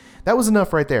loved. That was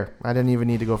enough right there. I didn't even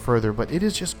need to go further, but it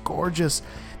is just gorgeous.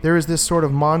 There is this sort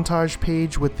of montage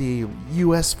page with the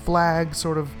U.S. flag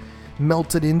sort of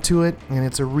melted into it, and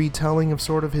it's a retelling of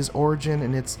sort of his origin,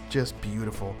 and it's just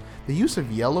beautiful. The use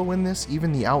of yellow in this,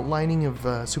 even the outlining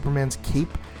of Superman's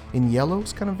cape in yellow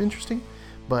is kind of interesting.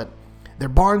 But their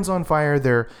barn's on fire.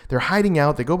 They're hiding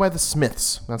out. They go by the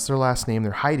Smiths. That's their last name.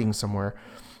 They're hiding somewhere.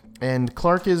 And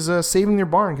Clark is saving their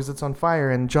barn because it's on fire,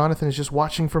 and Jonathan is just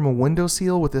watching from a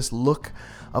windowsill with this look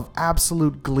of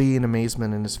absolute glee and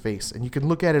amazement in his face. And you can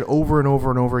look at it over and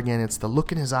over and over again. It's the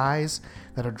look in his eyes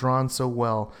that are drawn so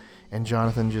well. And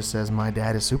Jonathan just says, "My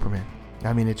dad is Superman."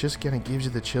 I mean, it just kind of gives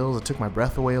you the chills. It took my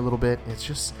breath away a little bit. It's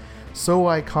just so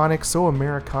iconic, so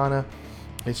Americana.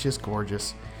 It's just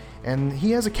gorgeous. And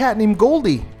he has a cat named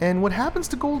Goldie. And what happens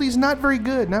to Goldie is not very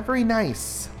good, not very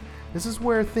nice. This is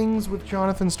where things with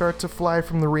Jonathan start to fly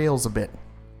from the rails a bit.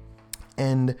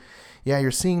 And yeah,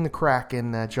 you're seeing the crack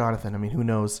in Jonathan. I mean, who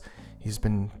knows? He's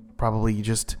been probably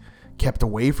just kept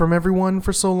away from everyone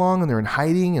for so long, and they're in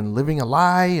hiding and living a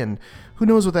lie, and who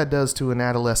knows what that does to an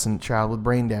adolescent child with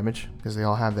brain damage, because they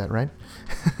all have that, right?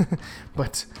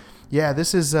 But yeah,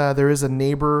 this is there is a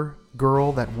neighbor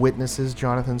girl that witnesses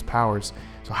Jonathan's powers.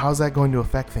 So how's that going to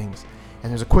affect things?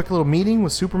 And there's a quick little meeting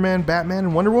with Superman, Batman,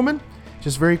 and Wonder Woman.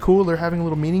 Just very cool. They're having a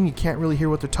little meeting. You can't really hear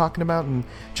what they're talking about, and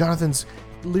Jonathan's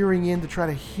leering in to try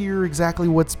to hear exactly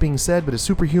what's being said, but his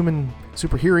super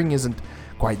hearing isn't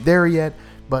quite there yet.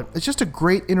 But it's just a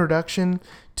great introduction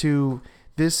to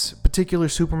this particular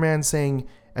Superman saying,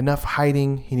 enough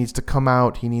hiding, he needs to come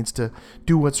out, he needs to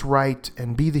do what's right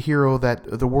and be the hero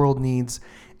that the world needs,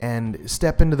 and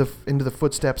step into the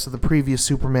footsteps of the previous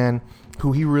Superman,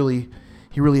 who he really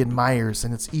admires.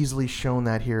 And it's easily shown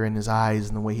that here in his eyes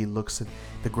and the way he looks at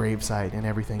the gravesite and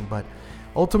everything. But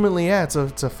ultimately, yeah, it's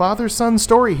a father-son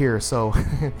story here. So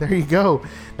there you go.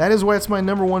 That is why it's my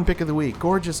number one pick of the week.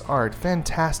 Gorgeous art,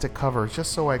 fantastic cover,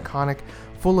 just so iconic,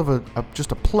 full of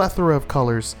just a plethora of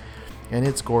colors, and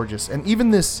it's gorgeous. And even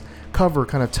this cover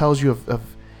kind of tells you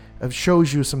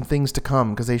shows you some things to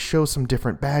come, because they show some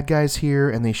different bad guys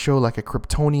here, and they show like a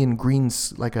Kryptonian green,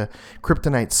 like a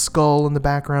kryptonite skull in the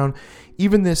background.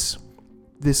 Even this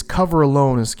this cover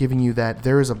alone is giving you that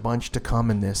there is a bunch to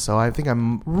come in this. So I think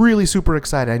I'm really super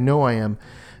excited. I know I am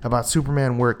about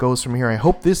Superman, where it goes from here. I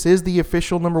hope this is the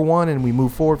official number one and we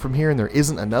move forward from here and there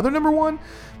isn't another number one.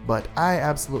 But I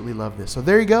absolutely love this. So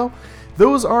there you go.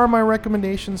 Those are my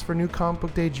recommendations for New Comic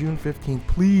Book Day, June 15th.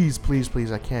 Please, please,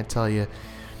 please, I can't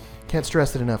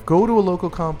stress it enough. Go to a local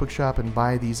comic book shop and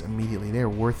buy these immediately. They are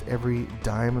worth every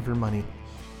dime of your money.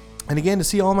 And again, to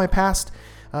see all my past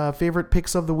favorite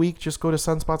picks of the week, just go to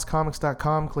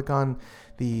sunspotscomics.com, click on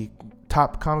the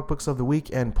top comic books of the week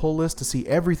and pull list to see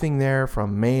everything there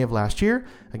from May of last year,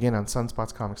 again on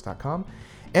sunspotscomics.com.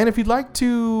 And if you'd like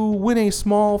to win a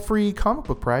small free comic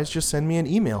book prize, just send me an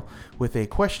email with a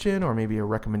question or maybe a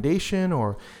recommendation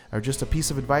or just a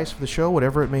piece of advice for the show,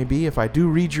 whatever it may be. If I do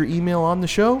read your email on the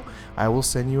show, I will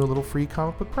send you a little free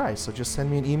comic book prize. So just send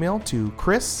me an email to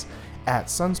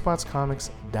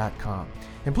chris@sunspotscomics.com.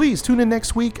 And please tune in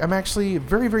next week. I'm actually a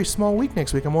very, very small week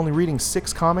next week. I'm only reading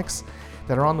 6 comics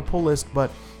that are on the pull list,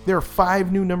 but there are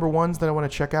 5 new number ones that I want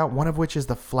to check out, one of which is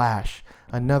The Flash,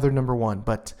 another number one.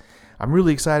 But I'm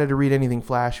really excited to read anything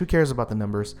Flash. Who cares about the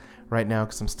numbers right now,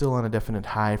 because I'm still on a definite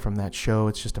high from that show.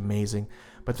 It's just amazing.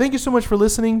 But thank you so much for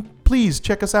listening. Please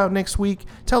check us out next week.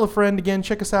 Tell a friend. Again,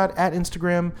 check us out at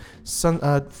Instagram,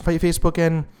 Facebook,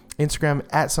 and Instagram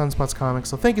at Sunspots Comics.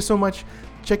 So thank you so much.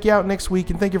 Check you out next week,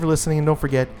 and thank you for listening. And don't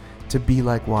forget to be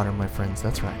like water, my friends.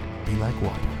 That's right. Be like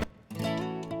water.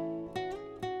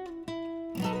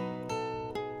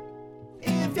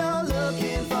 If you're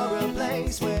looking for a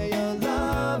place where your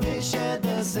love is shared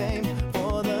the same,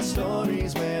 for the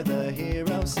stories where the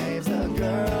hero saves the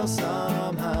girl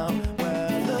somehow,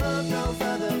 where look no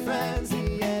further, friends,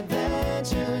 the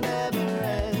adventure never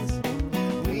ends.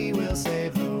 We will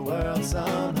save the world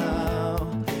somehow.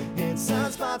 It's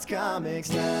Sunspots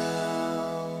Comics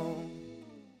now.